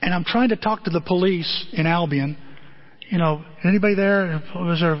 and I'm trying to talk to the police in Albion. You know, anybody there?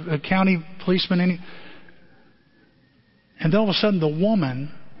 Was there a county policeman? And then all of a sudden the woman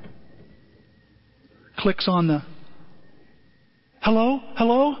clicks on the,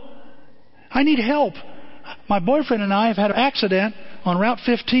 hello? I need help. My boyfriend and I have had an accident on Route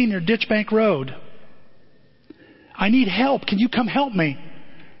 15 near Ditchbank Road. I need help. Can you come help me?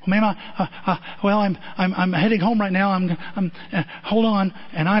 Well, ma'am, I'm heading home right now. Hold on.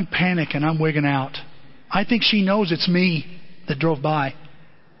 And I'm panicking. I'm wigging out. I think she knows it's me that drove by.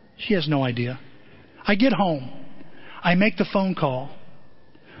 She has no idea. I get home. I make the phone call.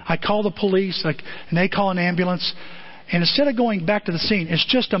 I call the police, and they call an ambulance. And instead of going back to the scene, it's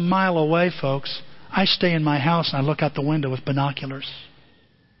just a mile away, folks. I stay in my house and I look out the window with binoculars.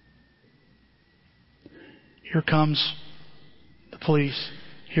 Here comes the police.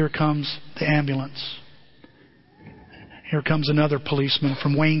 Here comes the ambulance. Here comes another policeman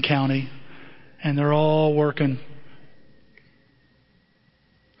from Wayne County. And they're all working.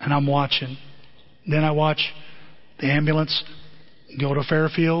 And I'm watching. Then I watch the ambulance go to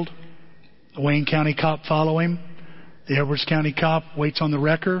Fairfield. The Wayne County cop follow him. The Edwards County cop waits on the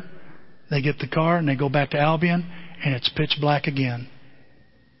wrecker. They get the car and they go back to Albion. And it's pitch black again.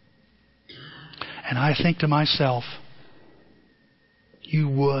 And I think to myself, you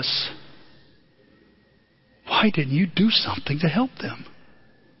wuss. Why didn't you do something to help them?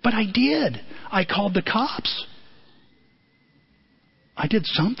 But I did. I called the cops. I did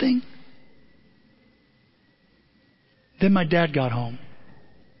something. Then my dad got home.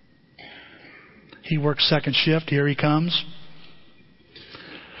 He worked second shift. Here he comes.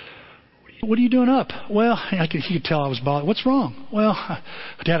 What are you doing up? Well, he could tell I was bothered. What's wrong? Well,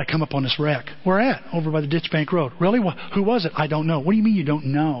 Dad, I come up on this wreck. Where at? Over by the Ditchbank Road. Really? Who was it? I don't know. What do you mean you don't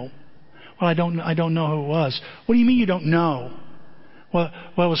know? Well, I don't know who it was. What do you mean you don't know? Well,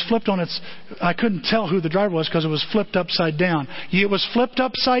 it was flipped on its... I couldn't tell who the driver was because it was flipped upside down. It was flipped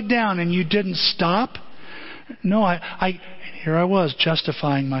upside down and you didn't stop? No, here I was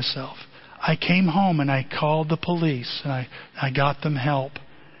justifying myself. I came home and I called the police and I got them help.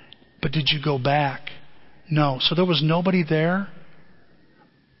 But did you go back? No. So there was nobody there?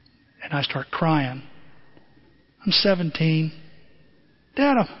 And I start crying. I'm 17.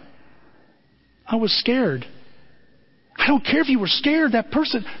 Dad, I was scared. I don't care if you were scared. That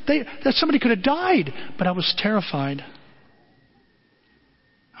person, that somebody could have died. But I was terrified.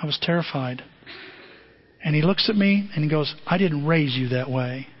 I was terrified. And he looks at me and he goes, I didn't raise you that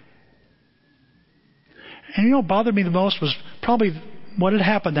way. And you know what bothered me the most was probably what had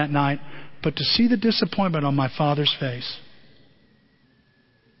happened that night, but to see the disappointment on my father's face.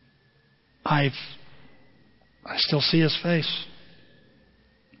 I still see his face.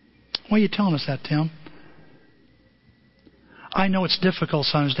 Why are you telling us that, Tim? I know it's difficult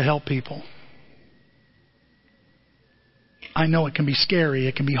sometimes to help people. I know it can be scary,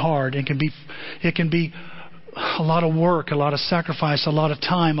 it can be hard, it can be a lot of work, a lot of sacrifice, a lot of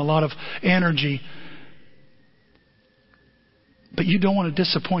time, a lot of energy. But you don't want to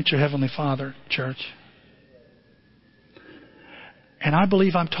disappoint your Heavenly Father, church. And I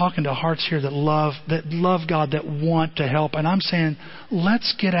believe I'm talking to hearts here that love God, that want to help. And I'm saying,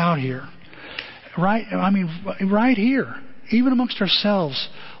 let's get out here. right here, even amongst ourselves,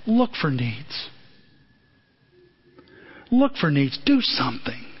 look for needs. Look for needs. Do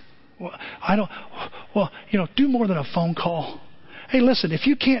something. Do more than a phone call. Hey, listen, if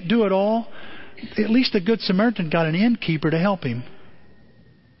you can't do it all, at least the Good Samaritan got an innkeeper to help him.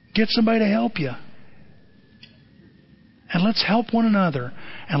 Get somebody to help you. And let's help one another.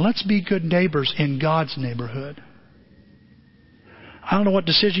 And let's be good neighbors in God's neighborhood. I don't know what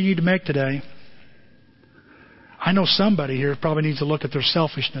decision you need to make today. I know somebody here probably needs to look at their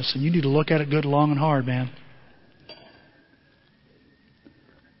selfishness, and you need to look at it good, long, and hard, man.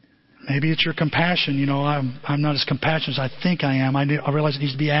 Maybe it's your compassion. I'm not as compassionate as I think I am. I realize it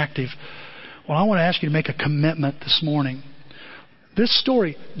needs to be active. Well, I want to ask you to make a commitment this morning. This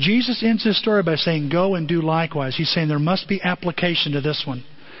story, Jesus ends his story by saying, go and do likewise. He's saying there must be application to this one.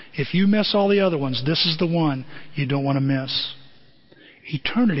 If you miss all the other ones, this is the one you don't want to miss.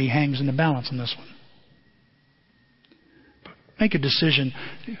 Eternity hangs in the balance on this one. Make a decision.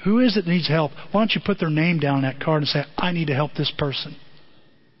 Who is it that needs help? Why don't you put their name down on that card and say, I need to help this person.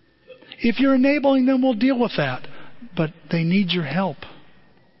 If you're enabling them, we'll deal with that. But they need your help.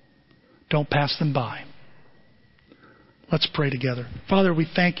 Don't pass them by. Let's pray together. Father, we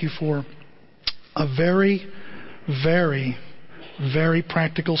thank you for a very, very, very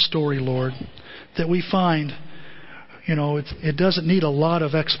practical story, Lord, that we find, it doesn't need a lot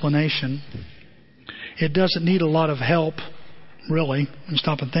of explanation. It doesn't need a lot of help, really, when you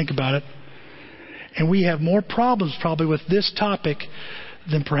stop and think about it. And we have more problems probably with this topic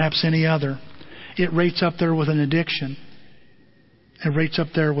than perhaps any other. It rates up there with an addiction. It rates up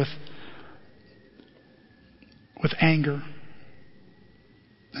there with anger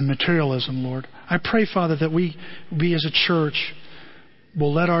and materialism, Lord. I pray, Father, that we as a church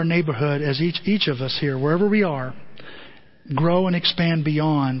will let our neighborhood, as each of us here, wherever we are, grow and expand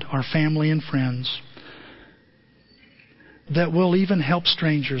beyond our family and friends. That we'll even help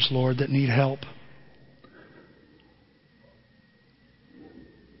strangers, Lord, that need help.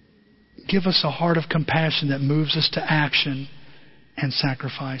 Give us a heart of compassion that moves us to action and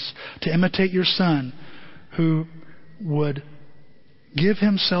sacrifice. To imitate your Son, who would give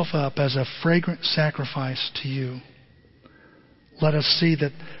himself up as a fragrant sacrifice to you. Let us see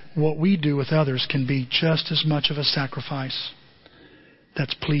that what we do with others can be just as much of a sacrifice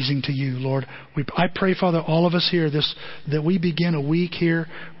that's pleasing to you, Lord. I pray, Father, all of us here, that we begin a week here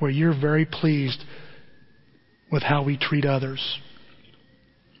where you're very pleased with how we treat others.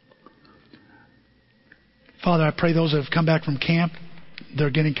 Father, I pray those that have come back from camp, they're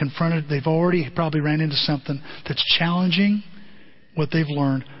getting confronted. They've already probably ran into something that's challenging what they've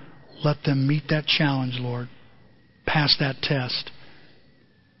learned. Let them meet that challenge, Lord. Pass that test.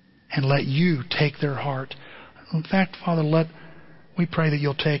 And let you take their heart. In fact, Father, we pray that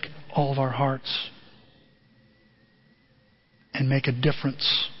you'll take all of our hearts and make a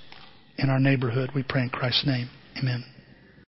difference in our neighborhood. We pray in Christ's name. Amen.